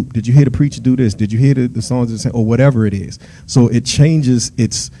pastor hoop? Did you hear the preacher do this? Did you hear the songs or whatever it is? So it changes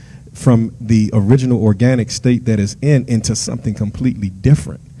its from the original organic state that is into something completely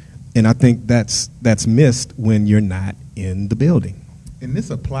different. And I think that's missed when you're not in the building. And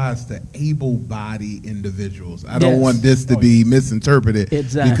this applies to able-bodied individuals. I don't want this to be misinterpreted.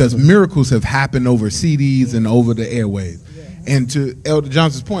 Exactly. Because miracles have happened over CDs and over the airwaves. And to Elder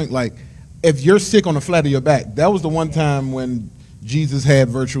Johnson's point, like, if you're sick on the flat of your back, that was the one time when Jesus had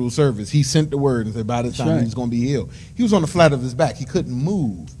virtual service. He sent the word and said by the time he was going to be healed. He was on the flat of his back. He couldn't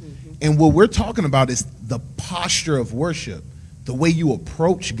move. And what we're talking about is the posture of worship, the way you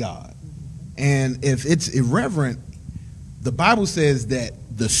approach God. And if it's irreverent, the Bible says that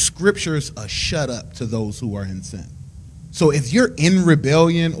the scriptures are shut up to those who are in sin. So if you're in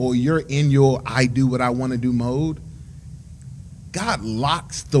rebellion or you're in your I do what I want to do mode, God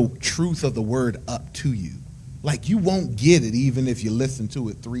locks the truth of the word up to you. Like you won't get it even if you listen to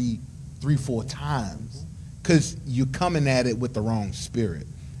it three, 4 times because you're coming at it with the wrong spirit.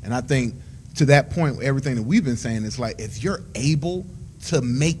 And I think to that point, everything that we've been saying is like if you're able to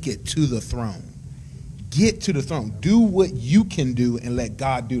make it to the throne, get to the throne. Do what you can do and let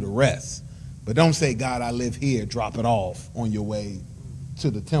God do the rest. But don't say, God, I live here, drop it off on your way to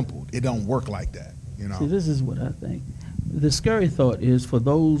the temple. It don't work like that, you know. See, this is what I think. The scary thought is for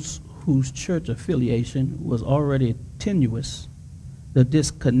those whose church affiliation was already tenuous, the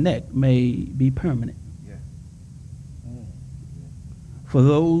disconnect may be permanent. Yeah. For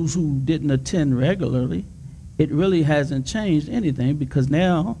those who didn't attend regularly, it really hasn't changed anything because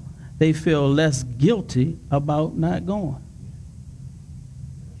now they feel less guilty about not going.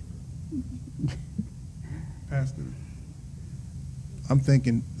 Pastor, I'm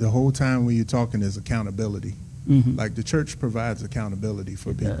thinking the whole time when you're talking is accountability. Mm-hmm. Like the church provides accountability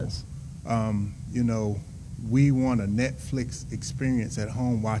for people. Does. You know, we want a Netflix experience at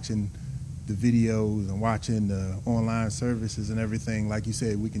home watching the videos and watching the online services and everything. Like you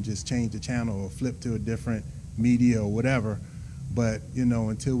said, we can just change the channel or flip to a different media or whatever. But, you know,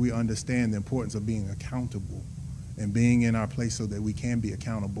 until we understand the importance of being accountable and being in our place so that we can be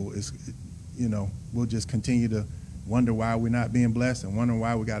accountable, you know, we'll just continue to wonder why we're not being blessed and wonder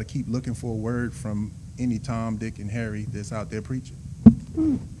why we got to keep looking for a word from any Tom, Dick, and Harry that's out there preaching.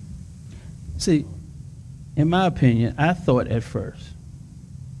 See, in my opinion, I thought at first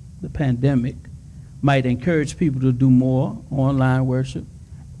the pandemic might encourage people to do more online worship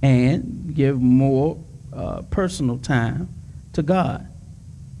and give more personal time to God,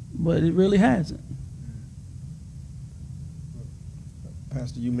 but it really hasn't.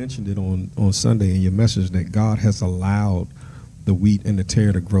 Pastor, you mentioned it on Sunday in your message that God has allowed the wheat and the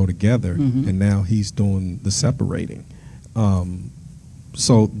tare to grow together, and now he's doing the separating.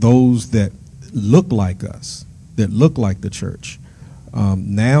 So those that look like us, that look like the church,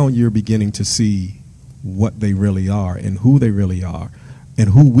 now you're beginning to see what they really are and who they really are and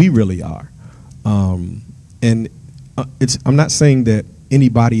who we really are. And I'm not saying that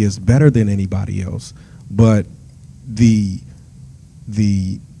anybody is better than anybody else, but the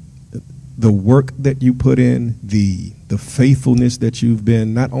work that you put in, the faithfulness that you've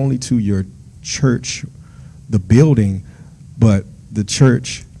been not only to your church, the building, but the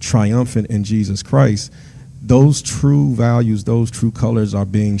church triumphant in Jesus Christ, those true values, those true colors are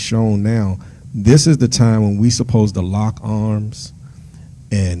being shown now. This is the time when we're supposed to lock arms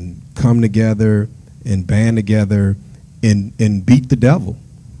and come together and band together and beat the devil,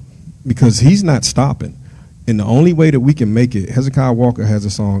 because he's not stopping. And the only way that we can make it, Hezekiah Walker has a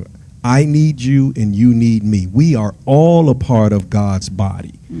song, I need you and you need me. We are all a part of God's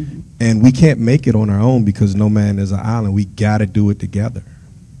body. And we can't make it on our own because no man is an island. We got to do it together.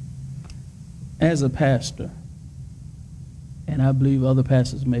 As a pastor, and I believe other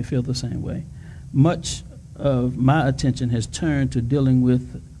pastors may feel the same way, much of my attention has turned to dealing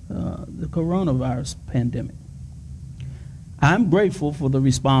with the coronavirus pandemic. I'm grateful for the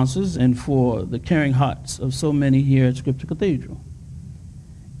responses and for the caring hearts of so many here at Scripture Cathedral.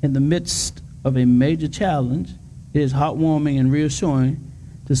 In the midst of a major challenge, it is heartwarming and reassuring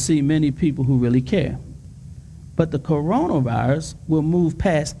to see many people who really care. But the coronavirus will move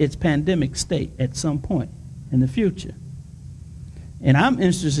past its pandemic state at some point in the future. And I'm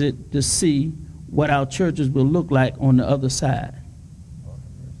interested to see what our churches will look like on the other side.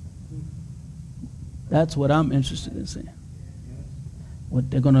 That's what I'm interested in seeing.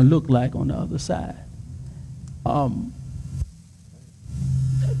 What they're going to look like on the other side.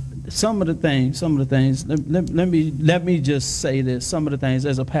 Some of the things, let me just say this. Some of the things,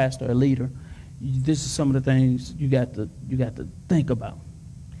 as a pastor, a leader, this is some of the things you got to think about.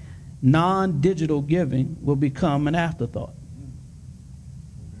 Non-digital giving will become an afterthought.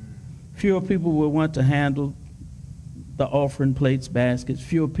 Fewer people will want to handle the offering plates, baskets.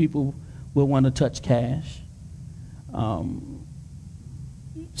 Fewer people will want to touch cash.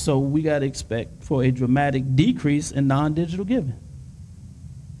 So we got to expect for a dramatic decrease in non-digital giving.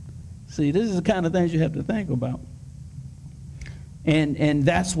 See, this is the kind of things you have to think about. And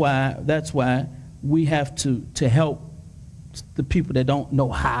that's why we have to help the people that don't know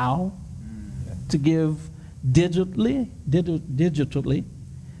how to give digitally.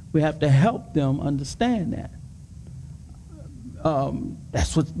 We have to help them understand that.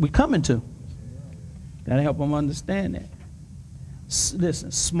 That's what we're coming to. Got to help them understand that.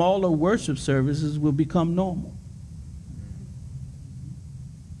 Listen, smaller worship services will become normal.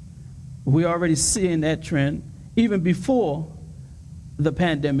 We're already seeing that trend. Even before the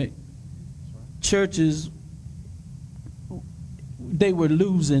pandemic, churches, they were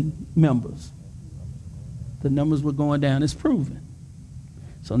losing members. The numbers were going down. It's proven.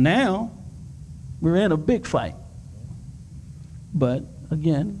 So now we're in a big fight. But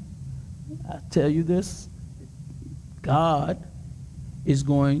again, I tell you this, God is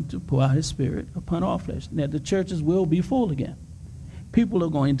going to pour out his Spirit upon all flesh. Now the churches will be full again. People are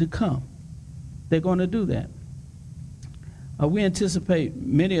going to come. They're going to do that. We anticipate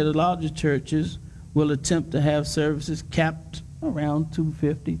many of the larger churches will attempt to have services capped around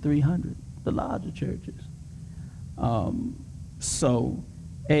 250, 300, the larger churches. So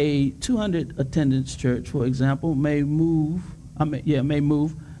a 200 attendance church, for example, may move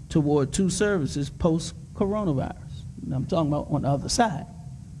toward 2 services post-coronavirus. I'm talking about on the other side.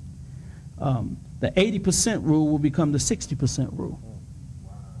 The 80% rule will become the 60% rule.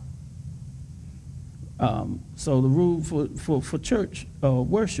 So the rule for church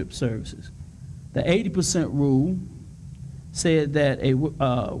worship services, the 80% rule said that a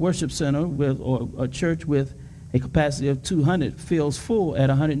worship center or a church with a capacity of 200 fills full at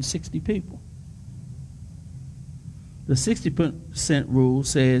 160 people. The 60% rule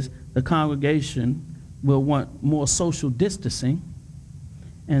says the congregation will want more social distancing,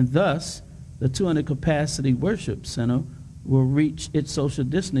 and thus the 200 capacity worship center will reach its social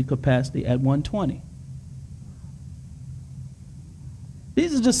distancing capacity at 120.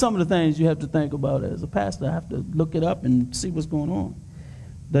 These are just some of the things you have to think about as a pastor. I have to look it up and see what's going on.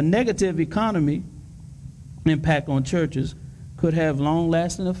 The negative economy impact on churches could have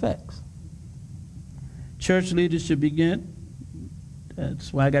long-lasting effects. Church leaders should begin,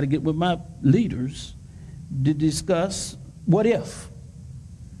 that's why I got to get with my leaders, to discuss what if.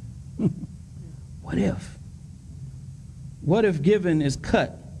 What if? What if giving is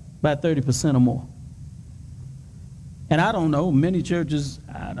cut by 30% or more? And I don't know, many churches,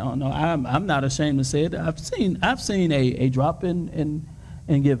 I don't know, I'm not ashamed to say it, I've seen a drop in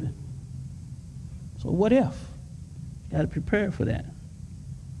giving. So what if? Got to prepare for that.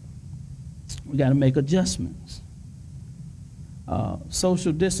 We got to make adjustments.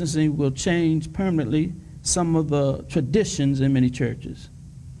 Social distancing will change permanently some of the traditions in many churches.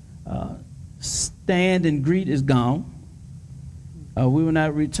 Stand and greet is gone. We will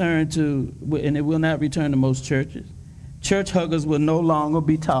not return to, and it will not return to most churches. Church huggers will no longer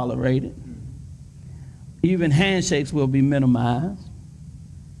be tolerated. Even handshakes will be minimized.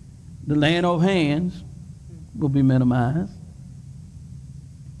 The laying of hands will be minimized.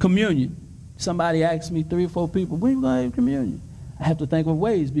 Communion. Somebody asked me, 3 or 4 people, when are you going to have communion? I have to think of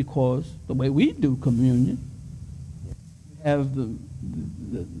ways, because the way we do communion, we have the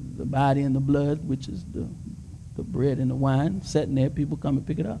body and the blood, which is the bread and the wine, sitting there, people come and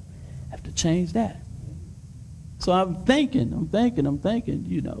pick it up. I have to change that. So I'm thinking,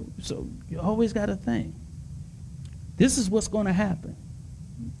 you know, so you always got to think. This is what's going to happen.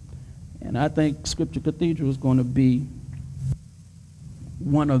 And I think Scripture Cathedral is going to be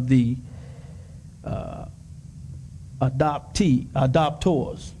one of the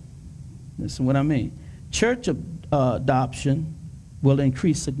adoptors. Listen what I mean. Church adoption will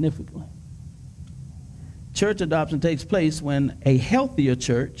increase significantly. Church adoption takes place when a healthier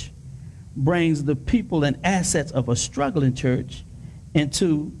church brings the people and assets of a struggling church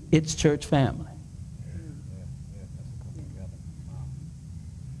into its church family.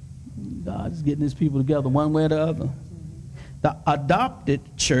 God's getting his people together one way or the other. The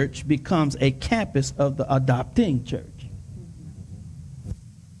adopted church becomes a campus of the adopting church.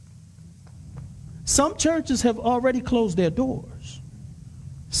 Some churches have already closed their doors.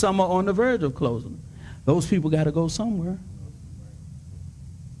 Some are on the verge of closing. Those people got to go somewhere.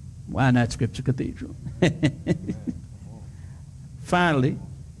 Why not Scripture Cathedral? Finally,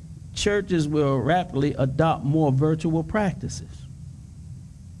 churches will rapidly adopt more virtual practices.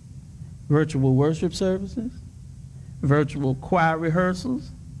 Virtual worship services, virtual choir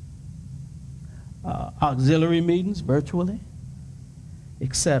rehearsals, auxiliary meetings virtually,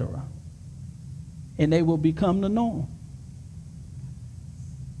 etc. And they will become the norm.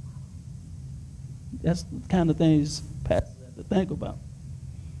 That's the kind of things pastors have to think about.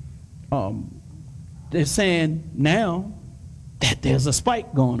 They're saying now that there's a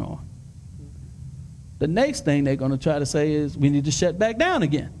spike going on. The next thing they're going to try to say is we need to shut back down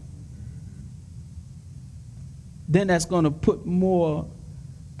again. Then that's going to put more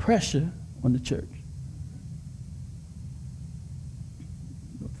pressure on the church.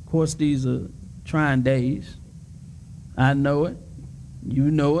 Of course, these are trying days. I know it. You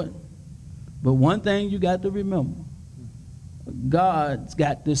know it. But one thing you got to remember, God's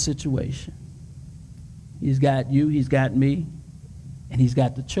got this situation. He's got you, he's got me, and he's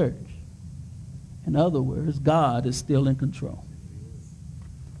got the church. In other words, God is still in control.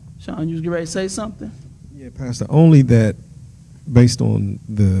 Sean, you was getting ready to say something? Yeah, Pastor, only that based on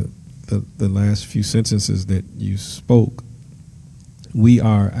the last few sentences that you spoke, we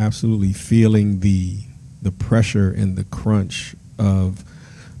are absolutely feeling the pressure and the crunch of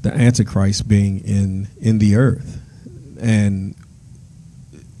the Antichrist being in the earth. And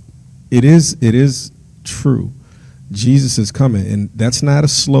it is true. Jesus is coming, and that's not a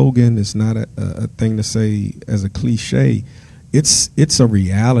slogan. It's not a thing to say as a cliche. It's a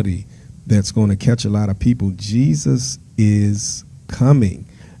reality that's going to catch a lot of people. Jesus is coming,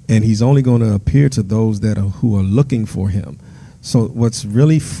 and he's only going to appear to those who are looking for him. So what's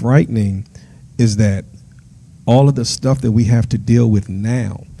really frightening is that all of the stuff that we have to deal with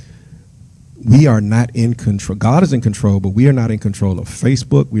now, we are not in control. God is in control, but we are not in control of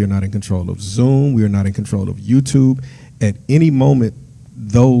Facebook. We are not in control of Zoom. We are not in control of YouTube. At any moment,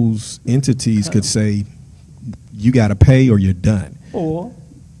 those entities could say, you got to pay or you're done. Or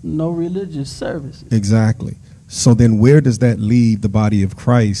no religious services. Exactly. So then where does that leave the body of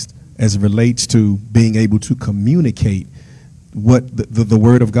Christ as it relates to being able to communicate what the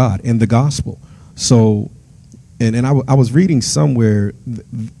word of God and the gospel? So, and I was reading somewhere,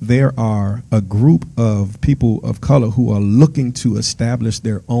 there are a group of people of color who are looking to establish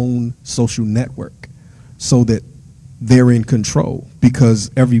their own social network so that they're in control, because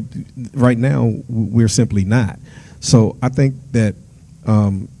right now we're simply not. So I think that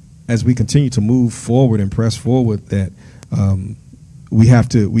as we continue to move forward and press forward, that we have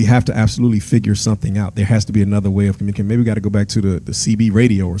to absolutely figure something out. There has to be another way of communicating. Maybe we got to go back to the CB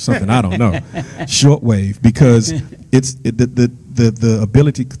radio or something. I don't know, shortwave, because it's the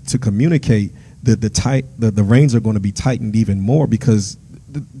ability to communicate. The reins are going to be tightened even more, because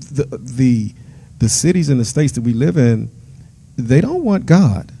the cities and the states that we live in, they don't want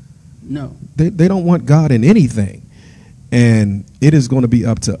God. No, they don't want God in anything, and it is going to be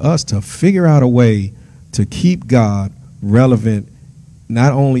up to us to figure out a way to keep God relevant,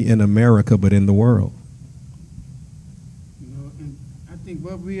 not only in America, but in the world. You know, and I think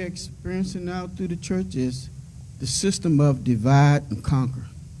what we're experiencing now through the church is the system of divide and conquer.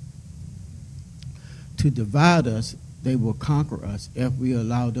 To divide us, they will conquer us if we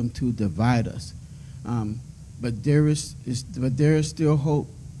allow them to divide us. But there is still hope,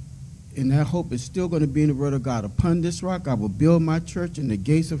 and that hope is still going to be in the Word of God. Upon this rock I will build my church, and the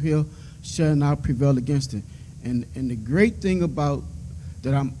gates of hell shall not prevail against it. And the great thing about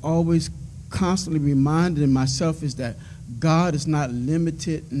that I'm always constantly reminding myself is that God is not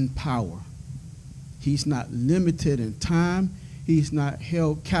limited in power. He's not limited in time. He's not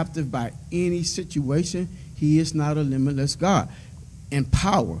held captive by any situation. He is not a limitless God. In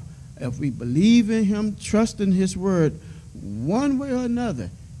power, if we believe in him, trust in his word, one way or another,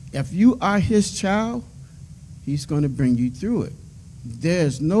 if you are his child, he's going to bring you through it.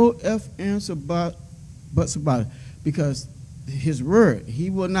 There's no ifs, ands, or buts about it, because his word, he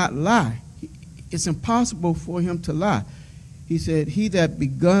will not lie. It's impossible for him to lie. He said, he that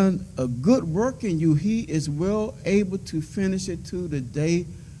begun a good work in you, he is well able to finish it to the day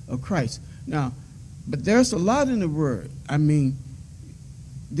of Christ. Now, but there's a lot in the word. I mean,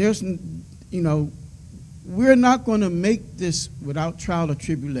 there's, we're not going to make this without trial or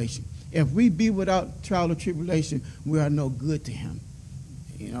tribulation. If we be without trial or tribulation, we are no good to him.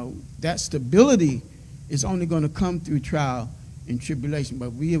 You know, that stability is only going to come through trial and tribulation.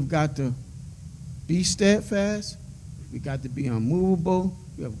 But we have got to be steadfast. We got to be unmovable.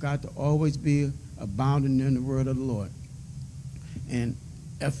 We have got to always be abounding in the word of the Lord. And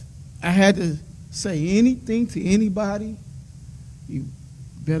if I had to say anything to anybody, you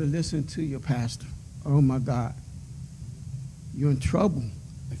better listen to your pastor. Oh, my God. You're in trouble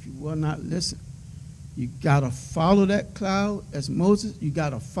if you will not listen. You got to follow that cloud as Moses. You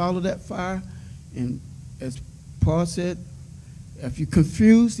got to follow that fire. And as Paul said, if you're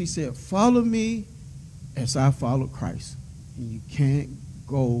confused, he said, follow me as I follow Christ. And you can't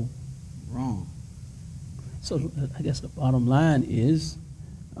go wrong. So I guess the bottom line is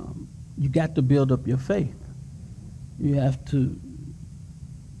you got to build up your faith. You have to,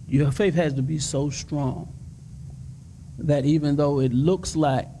 your faith has to be so strong that even though it looks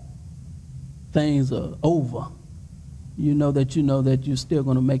like things are over, you know that you're still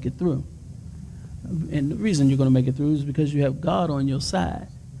going to make it through. And the reason you're going to make it through is because you have God on your side.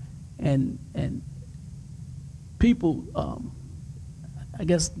 And people, I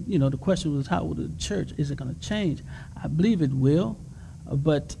guess, the question was, how will the church, is it going to change? I believe it will,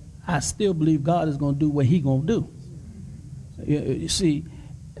 but I still believe God is going to do what He's going to do. You see,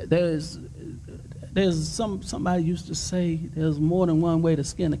 there's somebody used to say there's more than one way to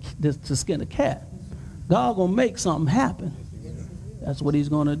skin a cat. God gonna make something happen. That's what He's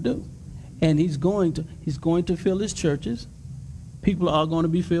gonna do, and He's going to fill His churches. People are going to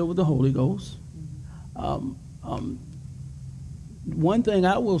be filled with the Holy Ghost. One thing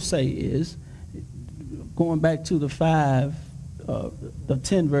I will say is, going back to the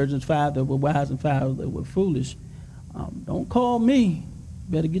 10 virgins, 5 that were wise and 5 that were foolish. Don't call me.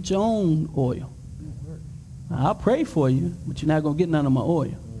 Better get your own oil. I'll pray for you, but you're not going to get none of my oil.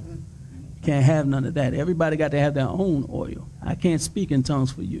 You can't have none of that. Everybody got to have their own oil. I can't speak in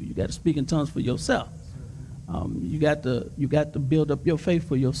tongues for you. You got to speak in tongues for yourself. You got to build up your faith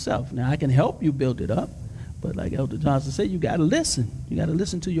for yourself. Now, I can help you build it up, but like Elder Johnson said, you got to listen. You got to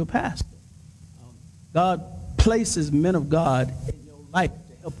listen to your pastor. God places men of God in your life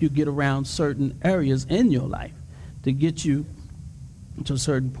to help you get around certain areas in your life to get you to a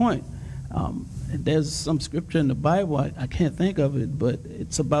certain point. There's some scripture in the Bible, I can't think of it, but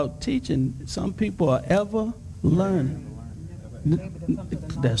it's about teaching. Some people are ever learning.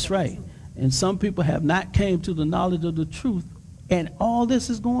 That's right. And some people have not came to the knowledge of the truth, and all this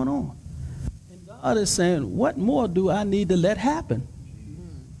is going on. And God is saying, what more do I need to let happen?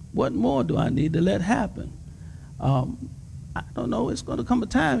 What more do I need to let happen? I don't know. It's going to come a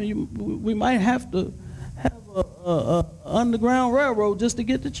time we might have to have a underground railroad just to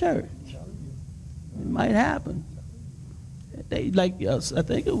get to church. It might happen. They I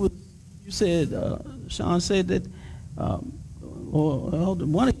think it was you said. Sean said that, or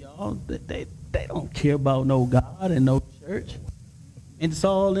one of y'all that they don't care about no God and no church. And it's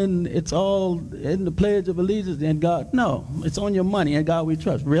all in the Pledge of Allegiance and God. No, it's on your money and God we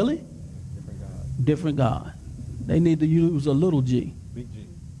trust. Really? Different God. They need to use a little G. Big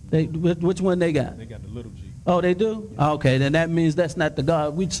G. Which one they got? They got the little G. Oh, they do? Okay, then that means that's not the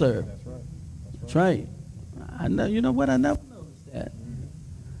God we serve. That's right. That's right. I know. You know what? I never noticed that.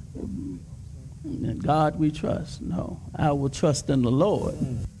 And God we trust. No, I will trust in the Lord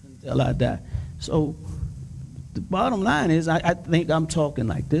until I die. So the bottom line is, I think I'm talking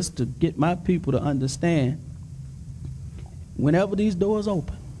like this to get my people to understand. Whenever these doors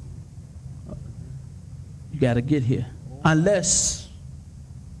open, you got to get here. Unless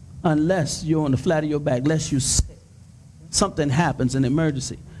you're on the flat of your back, unless you sick, something happens, an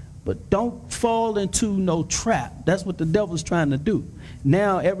emergency. But don't fall into no trap. That's what the devil's trying to do.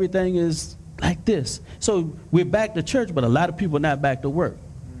 Now everything is like this. So we're back to church, but a lot of people are not back to work.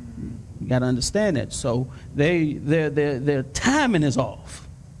 You got to understand that. So their timing is off.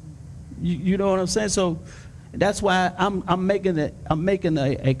 You know what I'm saying? So that's why I'm making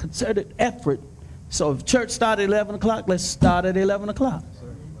a concerted effort. So if church started at 11 o'clock, let's start at 11 o'clock.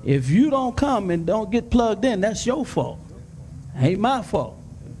 If you don't come and don't get plugged in, that's your fault. It ain't my fault.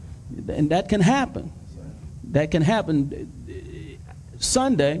 And that can happen. That can happen.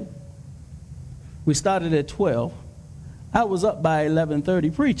 Sunday, we started at 12. I was up by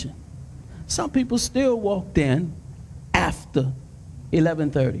 11:30 preaching. Some people still walked in after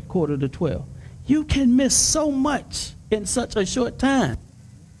 11:30, quarter to 12. You can miss so much in such a short time.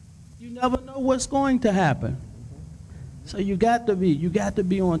 You never know what's going to happen. So you got to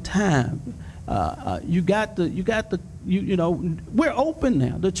be on time. You know, we're open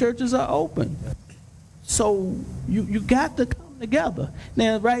now. The churches are open. So you got to come together.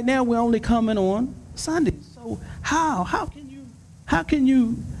 Now, right now we're only coming on Sundays. So how How can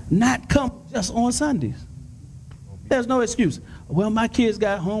you not come just on Sundays? There's no excuse. Well, my kids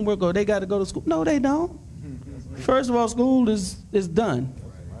got homework or they got to go to school. No, they don't. First of all, school is done.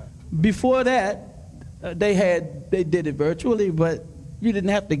 Before that, they did it virtually, but you didn't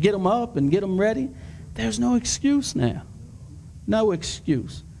have to get them up and get them ready. There's no excuse now. No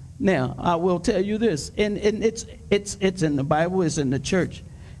excuse. Now, I will tell you this, and it's in the Bible, it's in the church.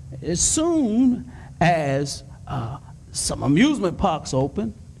 As soon as some amusement parks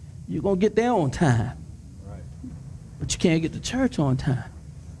open, you're going to get there on time. But you can't get to church on time.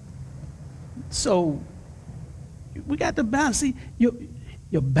 So we got to balance. See,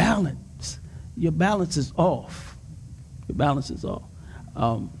 your balance is off. Your balance is off.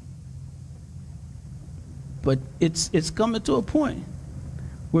 But it's coming to a point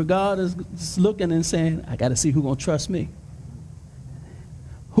where God is looking and saying, I got to see who's going to trust me.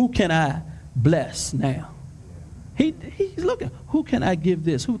 Who can I bless now? He's looking, who can I give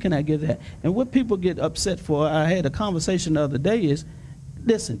this? Who can I give that? And what people get upset for, I had a conversation the other day is,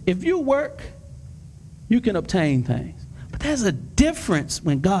 listen, if you work, you can obtain things. But there's a difference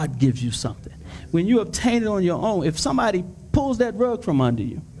when God gives you something. When you obtain it on your own, if somebody pulls that rug from under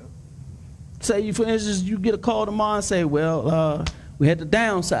you, say, for instance, you get a call tomorrow and say, well, we had to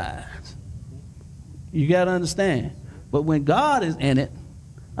downsize. You got to understand. But when God is in it,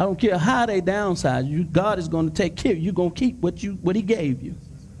 I don't care how they downsize you, God is going to take care of you. You're going to keep what he gave you.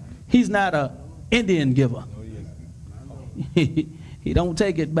 He's not an Indian giver. He don't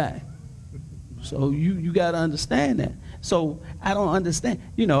take it back. So you got to understand that. So I don't understand.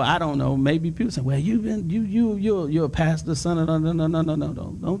 I don't know. Maybe people say, well, you're a pastor, son.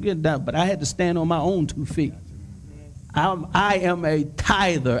 No. Don't get down. But I had to stand on my own 2 feet. I am a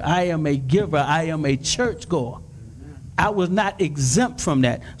tither. I am a giver. I am a churchgoer. I was not exempt from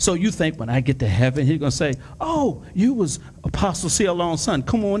that. So you think when I get to heaven, he's going to say, oh, you was Apostle C.L.'s son.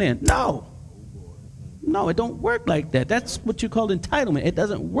 Come on in. No, it don't work like that. That's what you call entitlement. It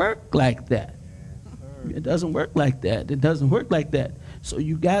doesn't work like that. It doesn't work like that. It doesn't work like that. So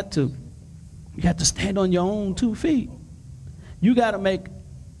you got to stand on your own 2 feet. You got to make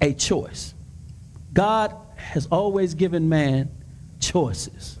a choice. God has always given man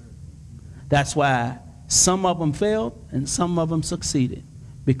choices. That's why some of them failed and some of them succeeded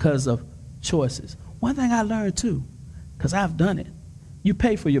because of choices. One thing I learned too, because I've done it, you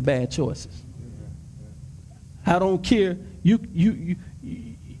pay for your bad choices. I don't care.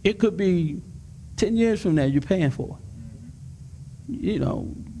 It could be 10 years from now you're paying for it.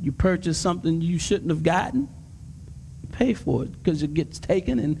 You purchase something you shouldn't have gotten, you pay for it because it gets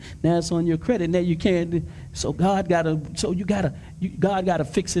taken and now it's on your credit. Now you can't. So God gotta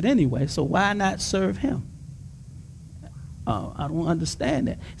fix it anyway. So why not serve Him? I don't understand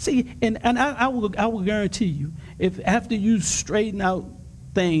that. See, and I will guarantee you, if after you straighten out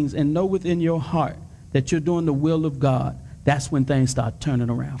things and know within your heart that you're doing the will of God, that's when things start turning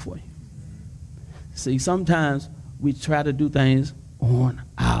around for you. See, sometimes we try to do things on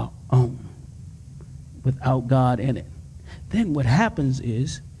our own without God in it. Then what happens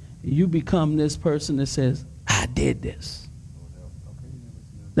is you become this person that says, I did this.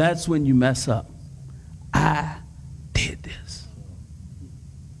 That's when you mess up. I did this.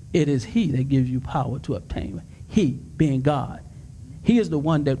 It is He that gives you power to obtain. He, being God. He is the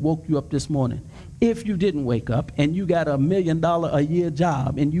one that woke you up this morning. If you didn't wake up and you got $1 million a year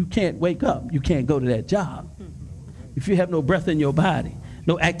job and you can't wake up, you can't go to that job. If you have no breath in your body,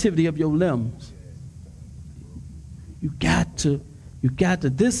 no activity of your limbs, you got to,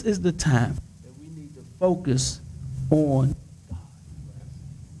 this is the time that we need to focus on God.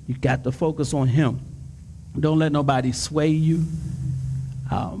 You got to focus on Him. Don't let nobody sway you.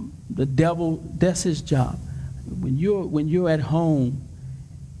 The devil, that's his job. When you're at home,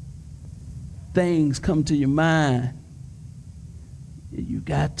 things come to your mind. You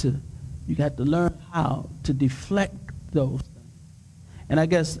got to learn how to deflect those things. And I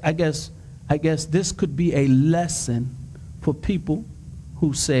guess this could be a lesson for people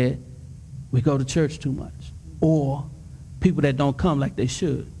who said we go to church too much, or people that don't come like they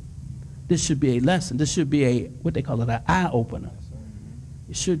should. This should be a lesson. This should be a, what they call it, an eye opener.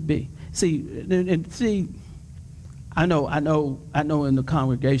 It should be. See, I know in the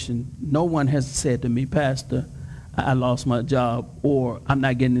congregation, no one has said to me, Pastor, I lost my job or I'm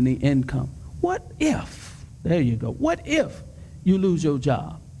not getting any income. What if, there you go, what if you lose your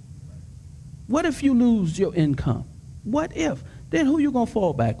job? What if you lose your income? What if? Then who you going to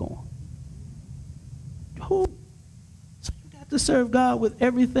fall back on? Who? So you got to serve God with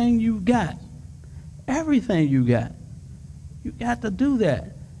everything you got. Everything you got. You got to do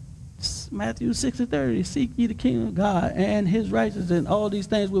that. Matthew 6:30, seek ye the kingdom of God and his righteousness, and all these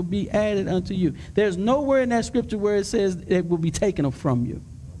things will be added unto you. There's nowhere in that scripture where it says it will be taken from you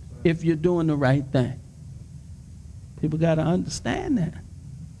if you're doing the right thing. People got to understand that.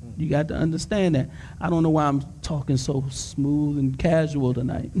 You got to understand that. I don't know why I'm talking so smooth and casual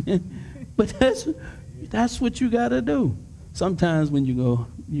tonight, but that's what you got to do. Sometimes when you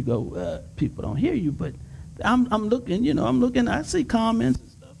go, people don't hear you, but I'm looking, I see comments and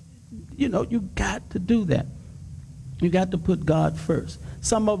stuff. You got to do that. You got to put God first.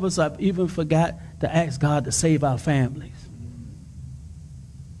 Some of us have even forgot to ask God to save our families.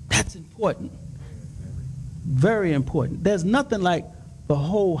 That's important. Very important. There's nothing like the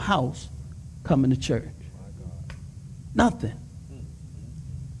whole house coming to church. Nothing.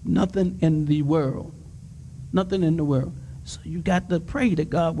 Nothing in the world. Nothing in the world. So you got to pray that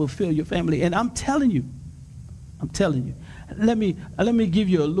God will fill your family. And I'm telling you, let me give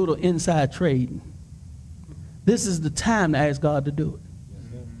you a little inside trading. This is the time to ask God to do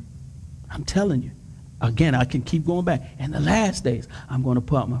it. I'm telling you. Again, I can keep going back. In the last days, I'm going to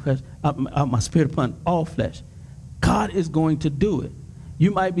pour out my spirit upon all flesh. God is going to do it.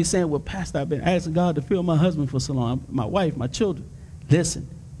 You might be saying, well, Pastor, I've been asking God to fill my husband for so long, my wife, my children. Listen,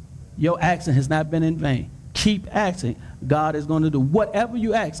 your asking has not been in vain. Keep asking. God is going to do whatever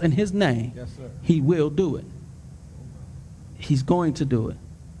you ask in his name. Yes, sir. He will do it. He's going to do it.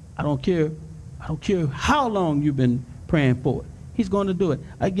 I don't care how long you've been praying for it. He's going to do it.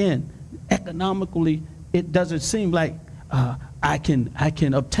 Again, economically, it doesn't seem like I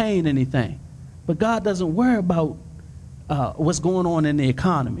can obtain anything. But God doesn't worry about what's going on in the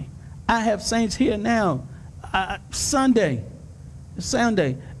economy. I have saints here now. Sunday,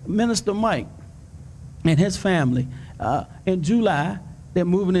 Minister Mike and his family, in July, they're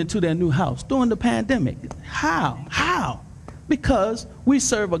moving into their new house during the pandemic. How? Because we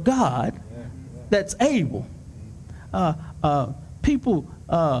serve a God that's able. People,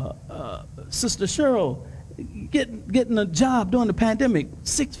 Sister Cheryl, getting a job during the pandemic,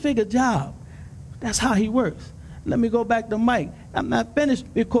 6-figure job. That's how he works. Let me go back to Mike. I'm not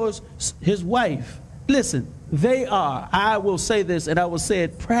finished because his wife, listen, they are, I will say this and I will say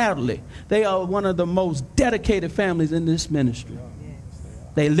it proudly, they are one of the most dedicated families in this ministry.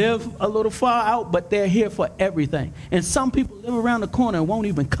 They live a little far out, but they're here for everything. And some people live around the corner and won't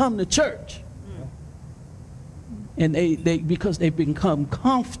even come to church. And they because they've become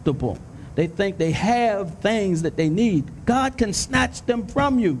comfortable. They think they have things that they need. God can snatch them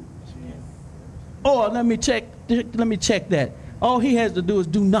from you. Or let me check that. All he has to do is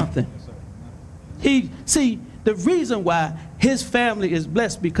do nothing. See, the reason why his family is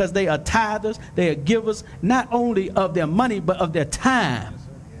blessed because they are tithers, they are givers, not only of their money, but of their time.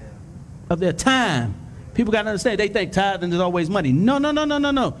 Of their time. People got to understand, they think tithing is always money.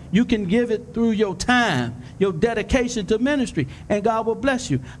 No. You can give it through your time, your dedication to ministry, and God will bless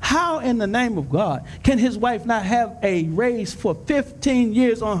you. How in the name of God can his wife not have a raise for 15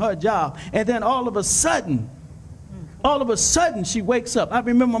 years on her job, and then all of a sudden she wakes up? I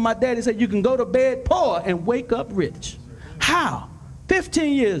remember my daddy said, you can go to bed poor and wake up rich. How?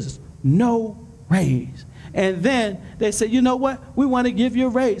 15 years, no raise. And then they say, you know what? We want to give you a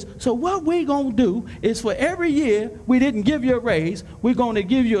raise. So what we're going to do is for every year we didn't give you a raise, we're going to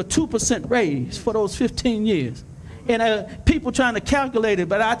give you a 2% raise for those 15 years. And people trying to calculate it,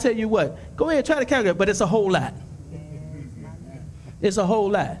 but I tell you what, go ahead, try to calculate it, but it's a whole lot. It's a whole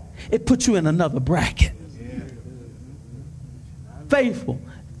lot. It puts you in another bracket. Faithful.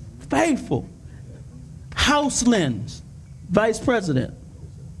 House Lens, Vice President.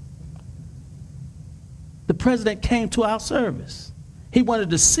 The president came to our service. He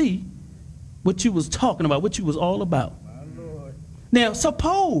wanted to see what you was talking about, what you was all about. Now,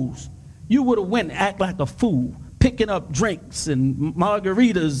 suppose you would have went and act like a fool, picking up drinks and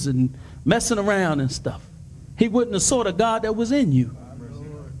margaritas and messing around and stuff. He wouldn't have saw the God that was in you.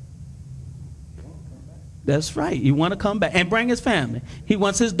 That's right. He want to come back and bring his family. He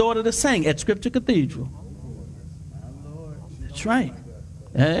wants his daughter to sing at Scripture Cathedral. That's right.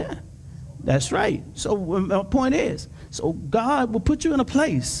 Yeah. That's right. So my point is, so God will put you in a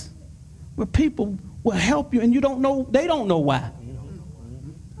place where people will help you and you don't know, they don't know why.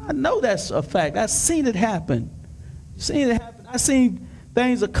 I know that's a fact. I've seen it happen. I've seen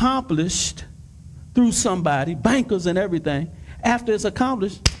things accomplished through somebody, bankers and everything. After it's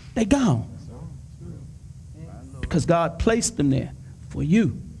accomplished, they gone. Because God placed them there for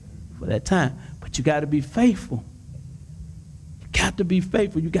you, for that time. But you got to be faithful. Got to be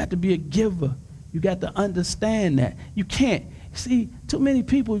faithful. You got to be a giver. You got to understand that. You can't. See, too many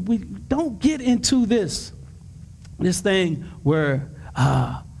people, we don't get into this thing where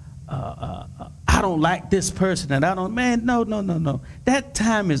I don't like this person, and I don't, man, no. That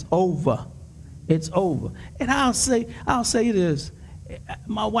time is over. It's over. And I'll say this.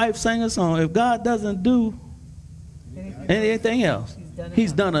 My wife sang a song, if God doesn't do anything else,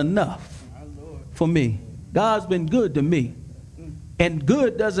 he's done enough for me. God's been good to me. And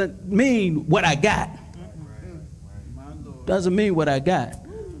good doesn't mean what I got. Doesn't mean what I got.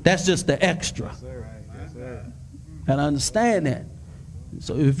 That's just the extra. And I understand that.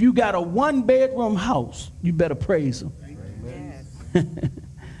 So if you got a 1-bedroom house, you better praise him.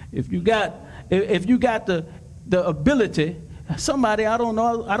 If you got the ability, somebody, I don't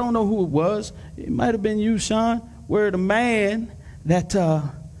know who it was. It might have been you, Sean, where the man that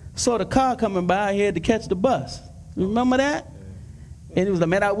saw the car coming by, he had to catch the bus. Remember that? And he was like,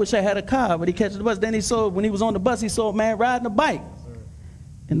 man, I wish I had a car, but he catches the bus. Then he saw, when he was on the bus, he saw a man riding a bike.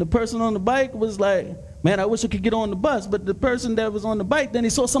 And the person on the bike was like, man, I wish I could get on the bus. But the person that was on the bike, then he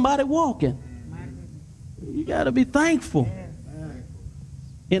saw somebody walking. You got to be thankful.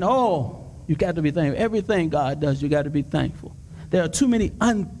 In all, you got to be thankful. Everything God does, you got to be thankful. There are too many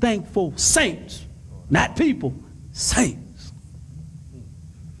unthankful saints, not people, saints.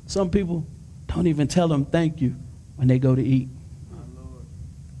 Some people don't even tell them thank you when they go to eat.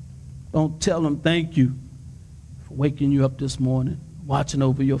 Don't tell them thank you for waking you up this morning, watching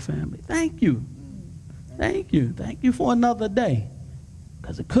over your family. Thank you. Thank you. Thank you for another day.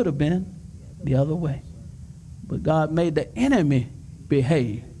 Because it could have been the other way. But God made the enemy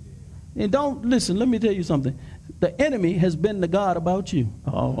behave. And don't, listen, let me tell you something. The enemy has been the God about you.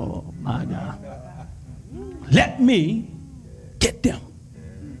 Oh, my God. Let me get them.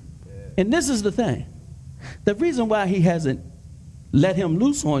 And this is the thing. The reason why he hasn't let him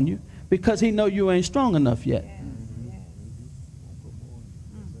loose on you, because he know you ain't strong enough yet.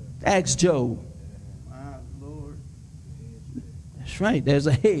 Ask Job. That's right. There's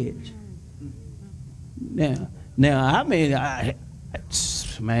a hedge. Now, I mean,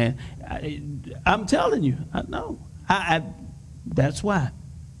 I'm telling you, I know. That's why.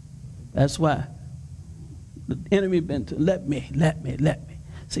 That's why. The enemy been to let me.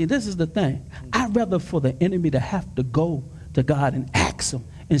 See, this is the thing. I'd rather for the enemy to have to go to God and ask him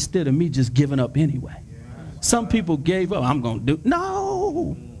instead of me just giving up anyway. Some people gave up. I'm going to do.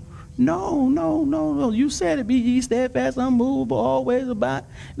 No. You said it, be ye steadfast, unmovable, always about.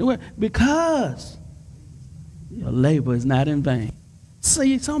 Because your labor is not in vain.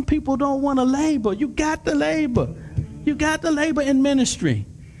 See, some people don't want to labor. You got to labor. You got to labor in ministry.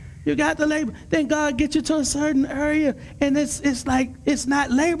 You got to labor. Then God gets you to a certain area, and it's like it's not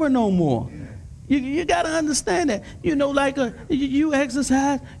labor no more. You got to understand that. You know, like you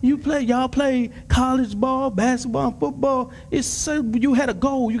exercise, y'all play college ball, basketball, football. You had a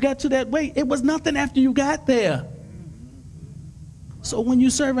goal. You got to that weight. It was nothing after you got there. So when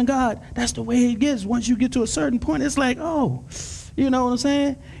you're serving God, that's the way it gets. Once you get to a certain point, it's like, oh, you know what I'm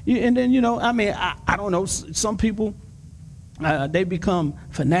saying? And then, you know, I mean, I don't know, some people, they become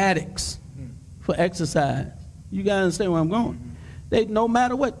fanatics for exercise. You got to understand where I'm going. They, no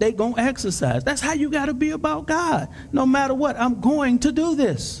matter what, they going to exercise. That's how you got to be about God. No matter what, I'm going to do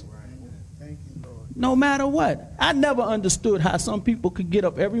this. Thank you, Lord. No matter what. I never understood how some people could get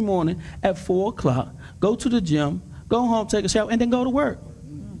up every morning at 4 o'clock, go to the gym, go home, take a shower, and then go to work.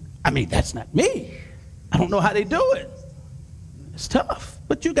 I mean, that's not me. I don't know how they do it. It's tough,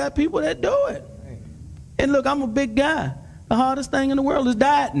 but you got people that do it. And look, I'm a big guy. The hardest thing in the world is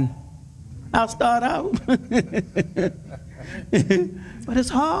dieting. I'll start out. But it's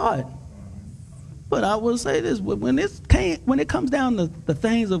hard. But I will say this, when it comes down to the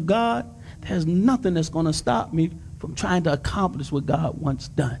things of God, there's nothing that's going to stop me from trying to accomplish what God wants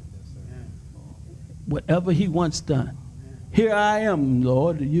done. Whatever he wants done. Here I am,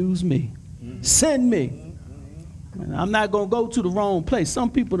 Lord, use me. Send me. I'm not going to go to the wrong place. Some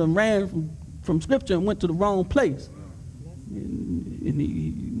people done ran from Scripture and went to the wrong place.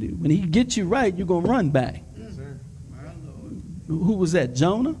 And when he gets you right, you're going to run back. Yes, sir. Who was that,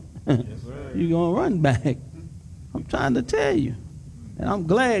 Jonah? Yes, You're going to run back. I'm trying to tell you. And I'm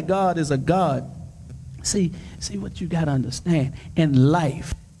glad God is a God. See what you got to understand. In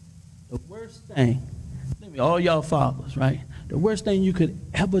life, the worst thing, all y'all fathers, right? The worst thing you could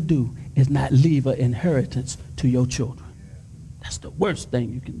ever do is not leave an inheritance to your children. That's the worst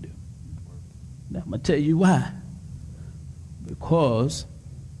thing you can do. Now, I'm going to tell you why. Because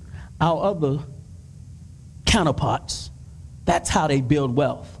our other counterparts, that's how they build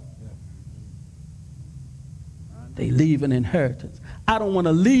wealth. They leave an inheritance. I don't want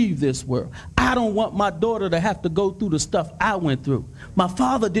to leave this world. I don't want my daughter to have to go through the stuff I went through. My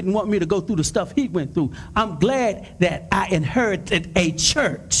father didn't want me to go through the stuff he went through. I'm glad that I inherited a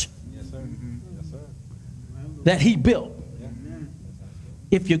church that he built.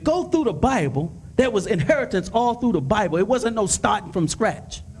 If you go through the Bible, there was inheritance all through the Bible. It wasn't no starting from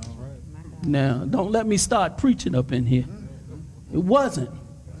scratch. Now, don't let me start preaching up in here. It wasn't.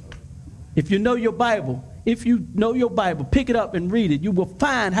 If you know your Bible, pick it up and read it. You will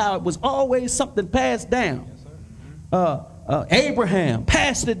find how it was always something passed down. Abraham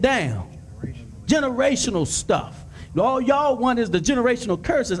passed it down. Generational stuff. All y'all want is the generational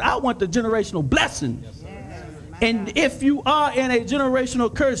curses. I want the generational blessings. And if you are in a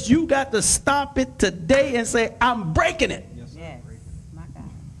generational curse, you got to stop it today and say, I'm breaking it.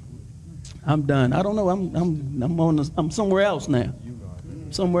 I'm done. I don't know. I'm somewhere else now.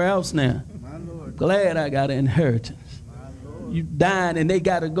 Somewhere else now. Glad I got an inheritance. You dying and they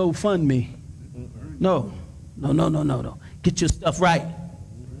got to go fund me. No. Get your stuff right.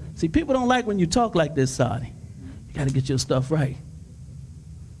 See, people don't like when you talk like this, Saudi. You got to get your stuff right.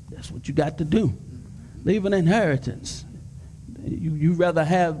 That's what you got to do. Leave an inheritance. You rather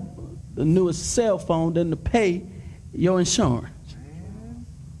have the newest cell phone than to pay your insurance.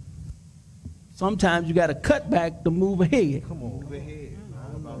 Sometimes you got to cut back to move ahead. Come on. Move ahead.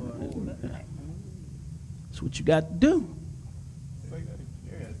 That's what you got to do.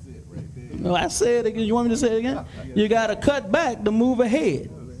 No, I say it again. You want me to say it again? You got to cut back to move ahead.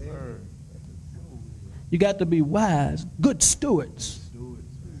 You got to be wise, good stewards.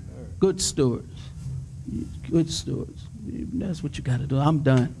 Good stewards. Good stewards. That's what you got to do. I'm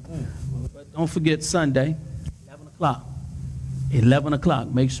done. But don't forget Sunday, 11 o'clock. 11 o'clock.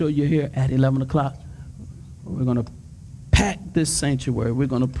 Make sure you're here at 11 o'clock. We're going to pack this sanctuary. We're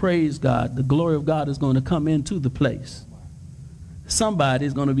going to praise God. The glory of God is going to come into the place.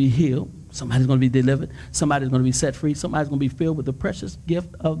 Somebody's going to be healed. Somebody's going to be delivered. Somebody's going to be set free. Somebody's going to be filled with the precious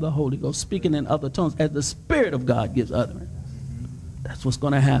gift of the Holy Ghost, speaking in other tongues as the Spirit of God gives utterance. That's what's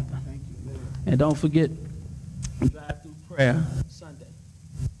going to happen. And don't forget, drive-through prayer Sunday,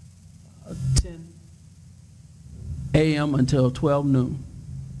 10 a.m. until 12 noon,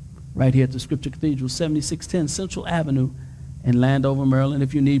 right here at the Scripture Cathedral, 7610 Central Avenue in Landover, Maryland.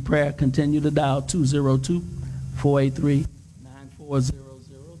 If you need prayer, continue to dial 202-483-9400.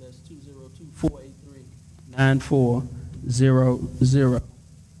 That's 202-483-9400.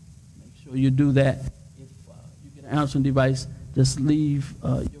 Make sure you do that. If you get an answering device, just leave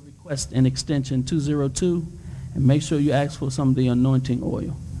your request in extension 202 and make sure you ask for some of the anointing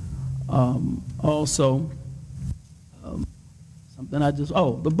oil. Also, something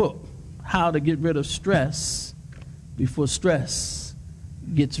the book, How to Get Rid of Stress Before Stress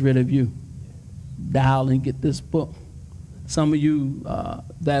Gets Rid of You. Dial and get this book. Some of you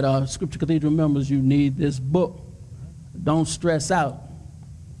that are Scripture Cathedral members, you need this book. Don't stress out.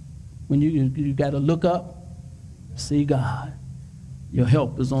 When you got to look up, see God. Your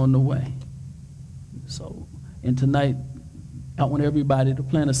help is on the way. So, and tonight, I want everybody to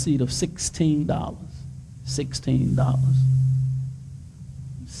plant a seed of $16. $16.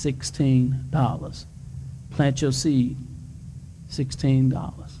 $16. Plant your seed.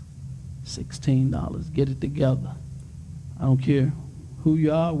 $16. $16. Get it together. I don't care who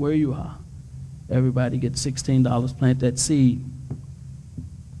you are, where you are. Everybody gets $16. Plant that seed.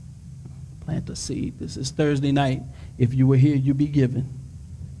 Plant the seed. This is Thursday night. If you were here, you'd be giving.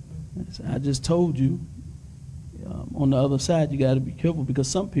 I just told you, on the other side, you got to be careful because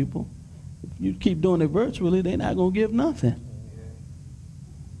some people, if you keep doing it virtually, they're not going to give nothing.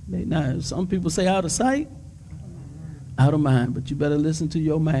 They not. Some people say out of sight, out of mind, but you better listen to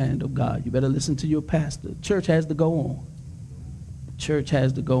your man of God. You better listen to your pastor. Church has to go on. Church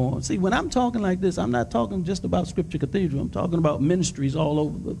has to go on. See, when I'm talking like this, I'm not talking just about Scripture Cathedral. I'm talking about ministries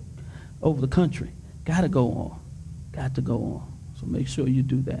all over the country. Got to go on. Got to go on. So make sure you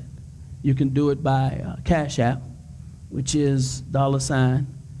do that. You can do it by Cash App, which is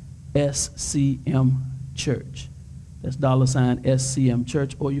 $SCM Church. That's $SCM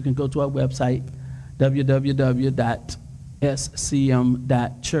Church. Or you can go to our website, www.scm.church.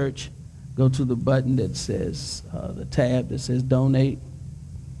 Go to the button that says, the tab that says donate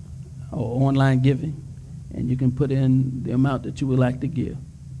or online giving, and you can put in the amount that you would like to give.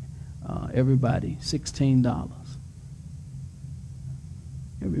 Everybody, $16.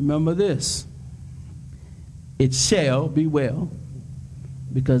 And remember this, it shall be well,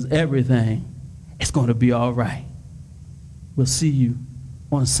 because everything is going to be all right. We'll see you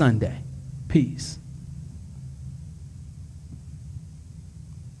on Sunday. Peace.